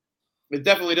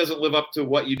definitely doesn't live up to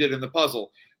what you did in the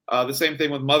puzzle. The same thing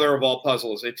with Mother of All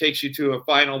Puzzles. It takes you to a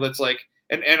final that's like,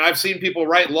 and I've seen people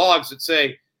write logs that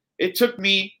say, it took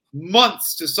me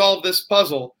months to solve this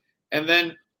puzzle, and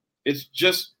then it's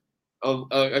just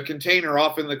a container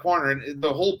off in the corner. And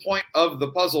the whole point of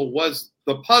the puzzle was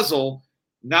the puzzle,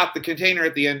 not the container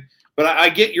at the end. But I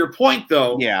get your point,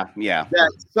 though. Yeah.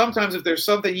 That sometimes if there's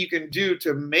something you can do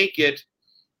to make it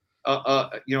a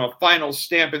final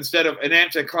stamp instead of an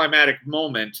anticlimactic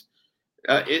moment,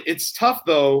 it's tough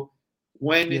though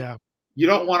when you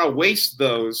don't want to waste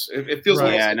those. It feels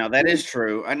like no, that is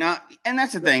true. And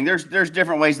that's the thing. There's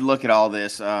different ways to look at all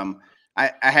this. I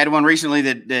had one recently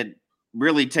that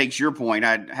really takes your point.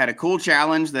 I had a cool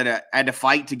challenge that I had to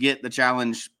fight to get the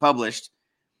challenge published,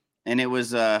 and it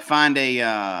was find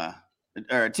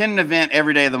or attend an event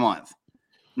every day of the month,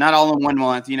 not all in one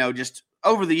month. Just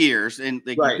over the years, and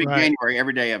pick January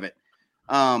every day of it.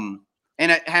 And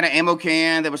it had an ammo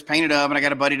can that was painted up, and I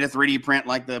got a buddy to 3D print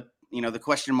like the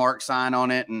question mark sign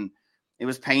on it, and it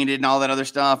was painted and all that other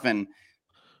stuff, and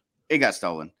it got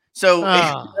stolen. So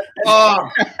at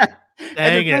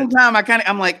the same time,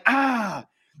 I'm like,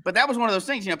 but that was one of those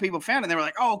things, people found it and they were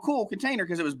like, oh, cool container.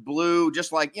 Cause it was blue,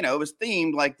 just like, it was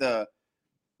themed like the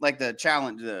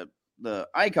challenge, the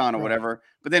icon or whatever,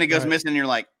 but then it goes missing and you're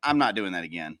like, I'm not doing that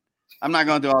again. I'm not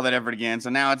going to do all that effort again. So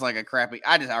now it's like a crappy,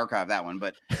 I just archived that one,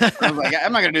 but I was like,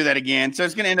 I'm not going to do that again. So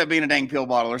it's going to end up being a dang pill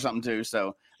bottle or something too.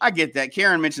 So I get that.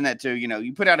 Karen mentioned that too.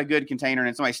 You put out a good container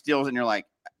and somebody steals it and you're like,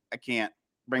 I can't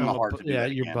bring my heart to do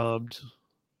that. You're bummed.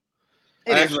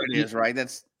 It is what it is, right?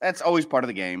 That's always part of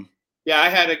the game. Yeah, I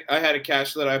had a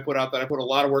cache that I put out that I put a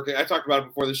lot of work in. I talked about it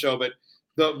before the show, but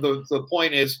the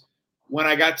point is when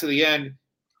I got to the end,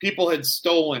 people had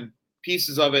stolen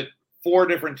pieces of it 4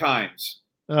 different times.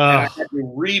 And I had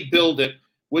to rebuild it,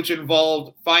 which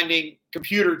involved finding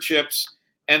computer chips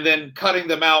and then cutting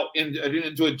them out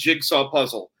into a jigsaw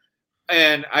puzzle.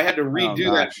 And I had to redo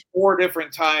that 4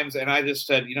 different times. And I just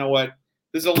said, you know what?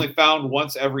 This is only found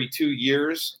once every 2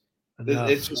 years.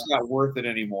 It's just not worth it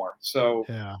anymore. So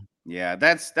yeah,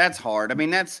 that's hard. I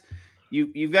mean, that's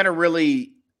you've got to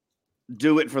really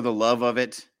do it for the love of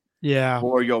it. Yeah.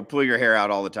 Or you'll pull your hair out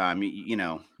all the time.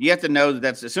 You have to know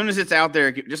that's as soon as it's out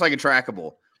there, just like a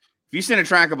trackable. If you send a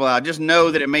trackable out, just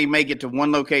know that it may make it to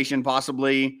one location,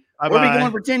 possibly, or be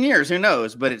going for 10 years. Who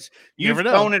knows? But you've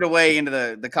thrown it away into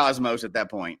the cosmos at that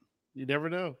point. You never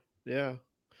know. Yeah.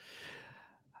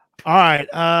 All right.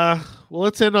 Well,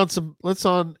 let's end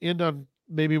on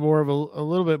maybe more of a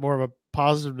little bit more of a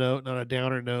positive note, not a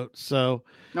downer note. So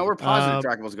no, we're positive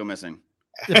trackables go missing.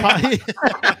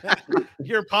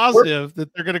 You're positive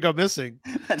that they're going to go missing.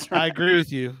 That's right. I agree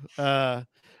with you. All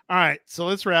right, so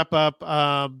let's wrap up.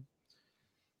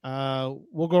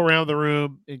 We'll go around the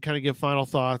room and kind of give final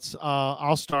thoughts.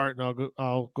 I'll start and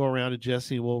I'll go around to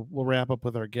Jesse. We'll wrap up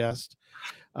with our guest.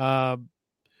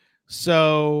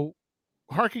 So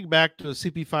harking back to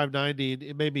CP590,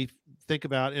 it made me think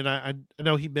about, and I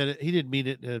know he meant it. He didn't mean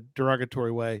it in a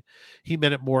derogatory way. He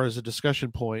meant it more as a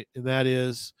discussion point, and that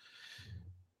is,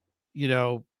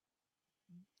 you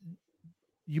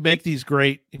make these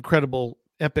great, incredible,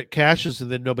 epic caches,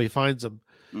 and then nobody finds them.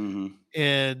 Mm-hmm.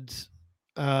 And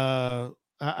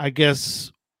I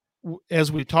guess,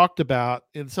 as we talked about,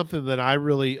 and something that I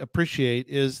really appreciate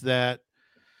is that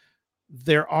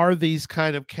there are these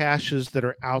kind of caches that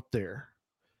are out there.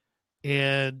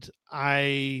 And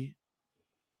I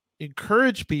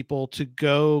encourage people to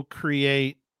go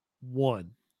create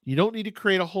one. You don't need to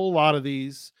create a whole lot of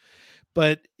these,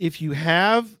 but if you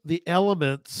have the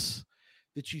elements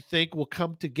that you think will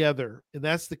come together, and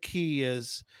that's the key,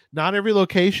 is not every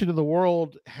location in the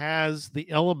world has the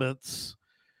elements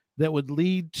that would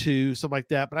lead to something like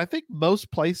that. But I think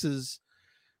most places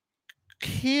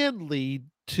can lead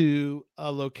to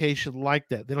a location like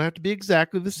that. They don't have to be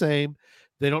exactly the same.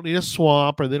 They don't need a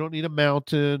swamp or they don't need a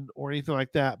mountain or anything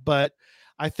like that. But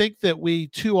I think that we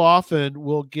too often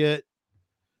will get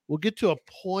to a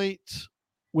point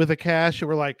with a cache and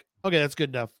we're like, okay, that's good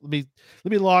enough. Let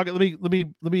me log it. Let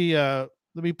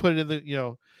me put it in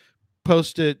the,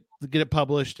 post it, get it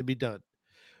published and be done.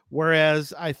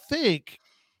 Whereas I think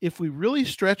if we really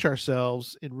stretch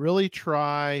ourselves and really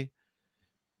try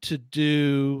to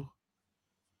do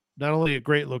not only a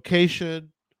great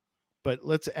location, but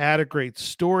let's add a great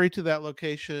story to that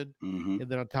location. Mm-hmm. And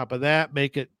then on top of that,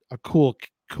 make it a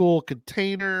cool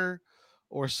container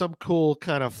or some cool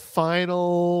kind of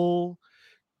final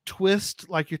twist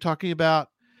like you're talking about.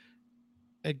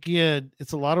 Again,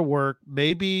 it's a lot of work.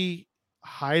 Maybe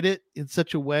hide it in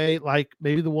such a way, like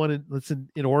maybe the one that's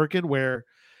in Oregon where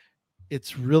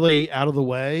it's really out of the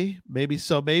way. Maybe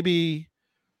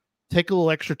take a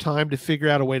little extra time to figure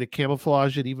out a way to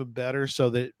camouflage it even better so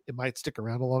that it might stick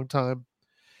around a long time.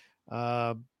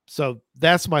 So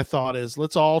that's my thought, is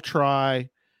let's all try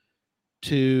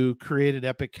to create an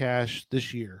epic cache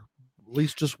this year, at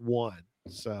least just one.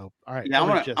 So, all right. Yeah, I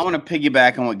want to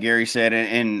piggyback on what Gary said,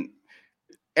 and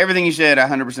everything you said, I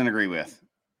 100% agree with.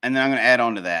 And then I'm going to add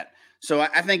on to that. So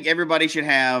I think everybody should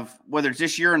have, whether it's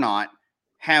this year or not,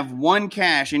 have one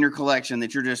cache in your collection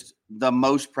that you're just the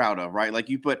most proud of, right? Like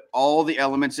you put all the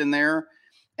elements in there.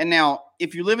 And now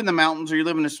if you live in the mountains or you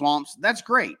live in the swamps, that's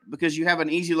great because you have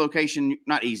an easy location,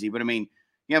 not easy, but I mean,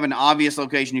 you have an obvious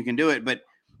location you can do it. But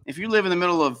if you live in the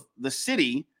middle of the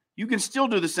city, you can still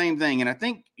do the same thing. And I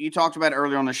think you talked about it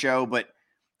earlier on the show, but,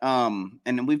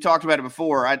 and we've talked about it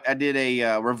before. I did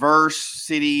a reverse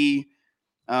city,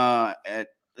 it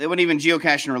wasn't even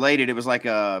geocaching related. It was like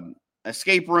a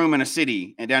escape room in a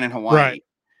city and down in Hawaii. Right.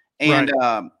 And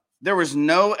there was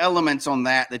no elements on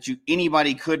that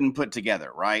anybody couldn't put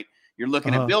together, right? You're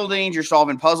looking at buildings, you're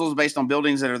solving puzzles based on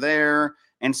buildings that are there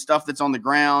and stuff that's on the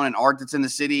ground and art that's in the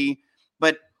city.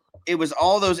 But it was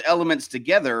all those elements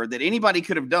together that anybody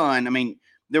could have done. I mean,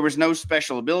 there was no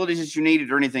special abilities that you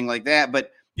needed or anything like that,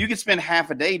 but you could spend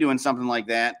half a day doing something like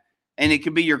that. And it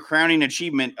could be your crowning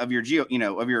achievement of your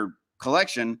of your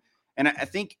collection. And I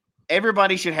think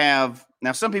everybody should have.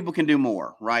 Now, some people can do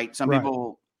more, right? Some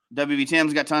people, WV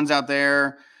Tim's got tons out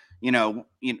there.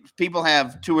 People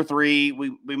have 2 or 3.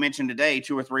 We mentioned today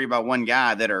 2 or 3 by one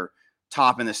guy that are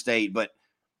top in the state, but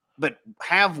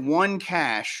have one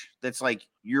cache that's like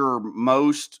your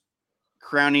most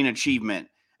crowning achievement.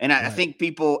 And I think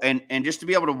people, and just to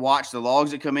be able to watch the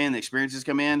logs that come in, the experiences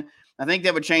come in, I think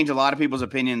that would change a lot of people's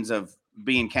opinions of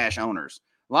being cache owners.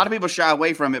 A lot of people shy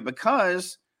away from it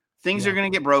because things are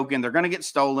going to get broken. They're going to get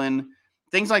stolen.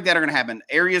 Things like that are going to happen.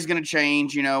 Area's going to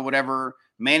change, whatever.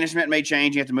 Management may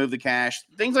change. You have to move the cache.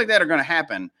 Things like that are going to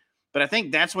happen. But I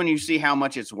think that's when you see how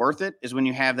much it's worth it, is when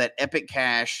you have that epic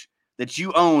cache that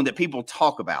you own that people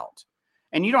talk about.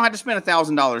 And you don't have to spend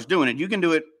 $1,000 doing it. You can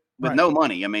do it with no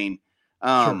money. I mean,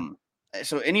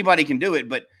 so anybody can do it,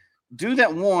 but do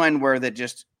that one where that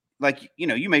just like,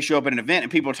 you may show up at an event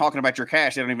and people are talking about your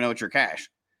cache. They don't even know it's your cache.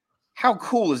 How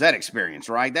cool is that experience,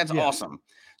 right? That's awesome.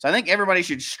 So I think everybody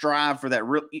should strive for that.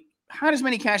 Hide as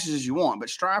many caches as you want, but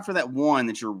strive for that one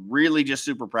that you're really just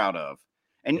super proud of.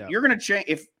 And you're going to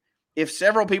change. If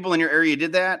several people in your area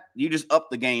did that, you just up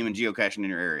the game in geocaching in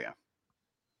your area.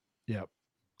 Yep.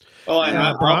 Oh, and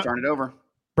I'll turn it over.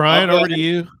 Brian, over to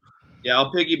you. Yeah,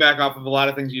 I'll piggyback off of a lot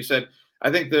of things you said.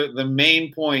 I think the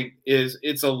main point is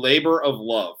it's a labor of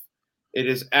love. It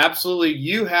is absolutely,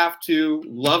 you have to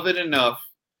love it enough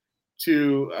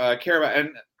to care about. And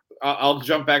I'll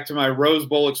jump back to my Rose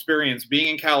Bowl experience, being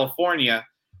in California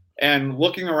and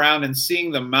looking around and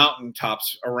seeing the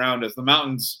mountaintops around us, the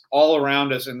mountains all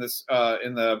around us in this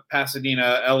in the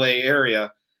Pasadena, LA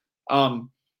area.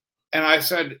 And I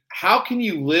said, how can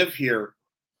you live here?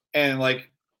 And like,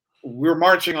 we're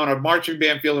marching on a marching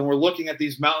band field and we're looking at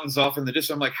these mountains off in the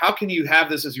distance. I'm like, how can you have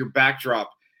this as your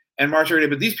backdrop and march every day?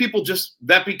 But these people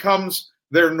that becomes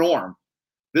their norm.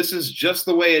 This is just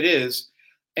the way it is.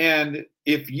 And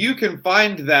if you can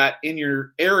find that in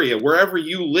your area, wherever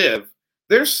you live,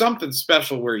 there's something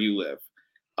special where you live.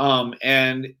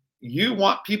 And you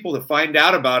want people to find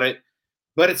out about it.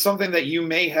 but it's something that you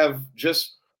may have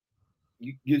just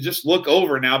you just look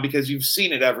over now because you've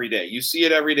seen it every day. You see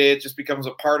it every day. It just becomes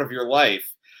a part of your life.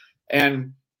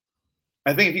 And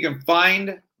I think if you can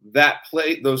find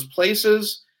those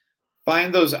places,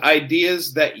 find those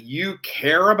ideas that you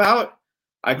care about.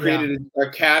 I created a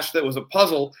cache that was a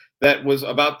puzzle that was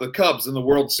about the Cubs in the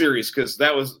World Series because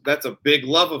that's a big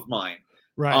love of mine.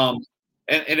 Right.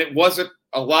 And it wasn't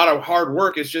a lot of hard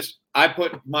work. It's just I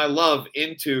put my love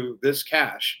into this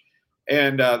cache.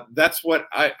 And that's what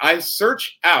I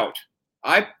search out.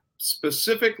 I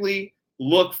specifically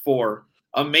look for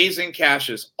amazing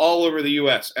caches all over the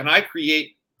U.S. and I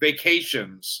create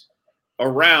vacations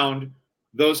around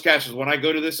those caches. When I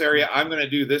go to this area, I'm going to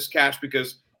do this cache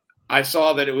because I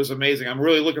saw that it was amazing. I'm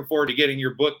really looking forward to getting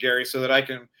your book, Gary, so that I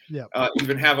can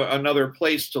even have another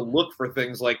place to look for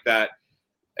things like that.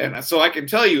 And so I can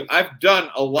tell you, I've done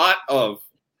a lot of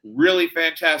really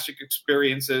fantastic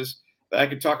experiences that I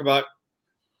could talk about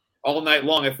all night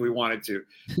long if we wanted to.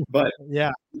 But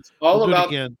it's all about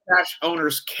cache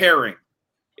owners caring.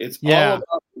 It's all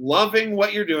about loving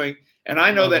what you're doing. And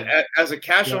I know that as a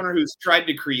cache owner who's tried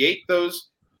to create those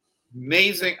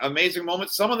amazing, amazing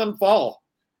moments, some of them fall.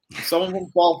 Some of them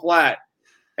fall flat.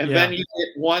 And then you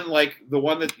get one like the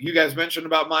one that you guys mentioned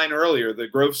about mine earlier, the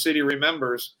Grove City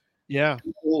Remembers. Yeah.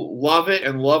 People love it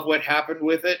and love what happened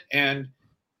with it. And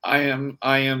I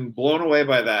am blown away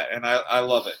by that. And I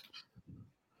love it.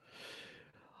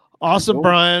 Awesome,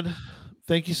 Brian.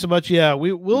 Thank you so much. Yeah,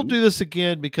 we'll do this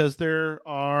again because there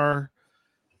are,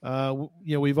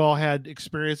 we've all had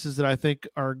experiences that I think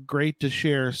are great to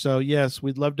share. So yes,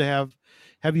 we'd love to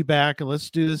have you back, and let's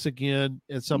do this again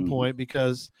at some point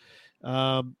because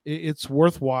it's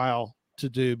worthwhile to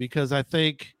do. Because I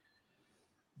think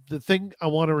the thing I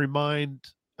want to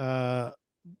remind or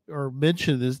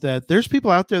mention is that there's people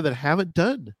out there that haven't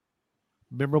done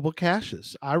memorable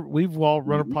caches. We've all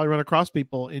probably run across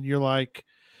people, and you're like,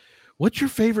 "What's your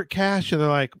favorite cache?" And they're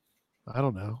like, "I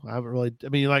don't know. I haven't really." I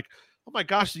mean, you're like, "Oh my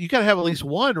gosh, you got to have at least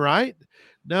one, right?"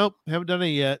 Nope, haven't done it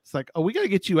yet. It's like, "Oh, we got to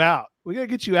get you out. We got to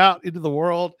get you out into the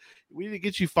world. We need to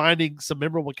get you finding some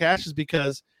memorable caches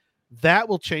because that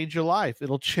will change your life.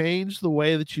 It'll change the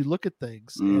way that you look at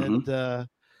things." And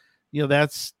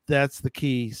that's the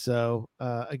key. So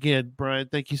again, Brian,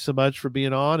 thank you so much for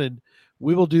being on, and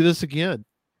we will do this again.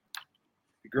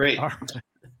 Great. All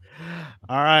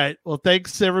right. Well,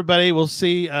 thanks everybody. We'll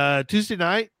see Tuesday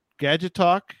night, Gadget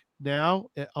Talk now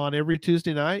on every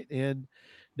Tuesday night. And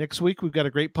next week we've got a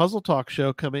great puzzle talk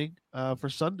show coming for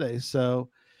Sunday. So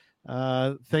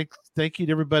thank you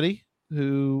to everybody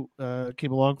who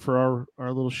came along for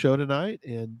our little show tonight.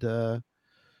 And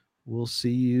we'll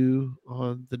see you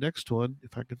on the next one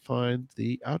if I can find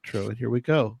the outro. And here we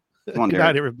go. Good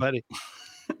night, everybody.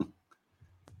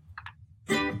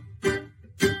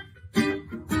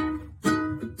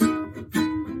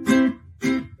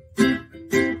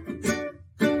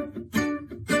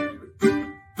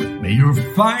 May your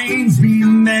finds be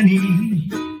many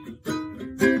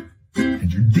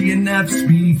and your DNFs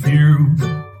be few.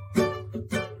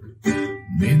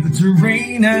 May the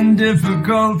terrain and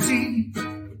difficulty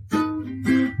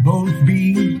both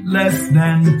be less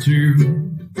than 2.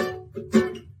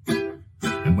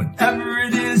 And whatever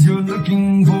it is you're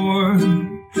looking for,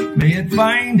 may it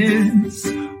find its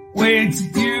way to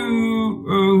you.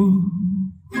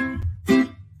 And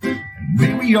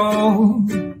may we all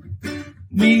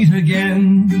meet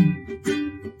again.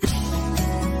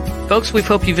 Folks, we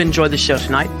hope you've enjoyed the show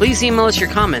tonight. Please email us your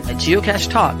comment at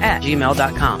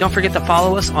geocachetalk@gmail.com. Don't forget to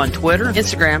follow us on Twitter,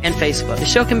 Instagram, and Facebook. The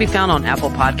show can be found on Apple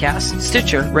Podcasts,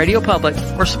 Stitcher, Radio Public,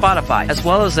 or Spotify, as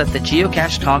well as at the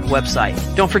Geocache Talk website.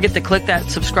 Don't forget to click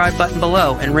that subscribe button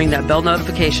below and ring that bell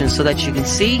notification so that you can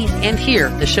see and hear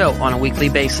the show on a weekly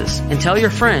basis. And tell your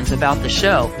friends about the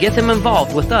show. Get them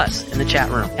involved with us in the chat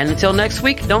room. And until next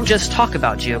week, don't just talk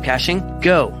about geocaching,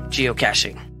 go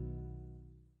geocaching.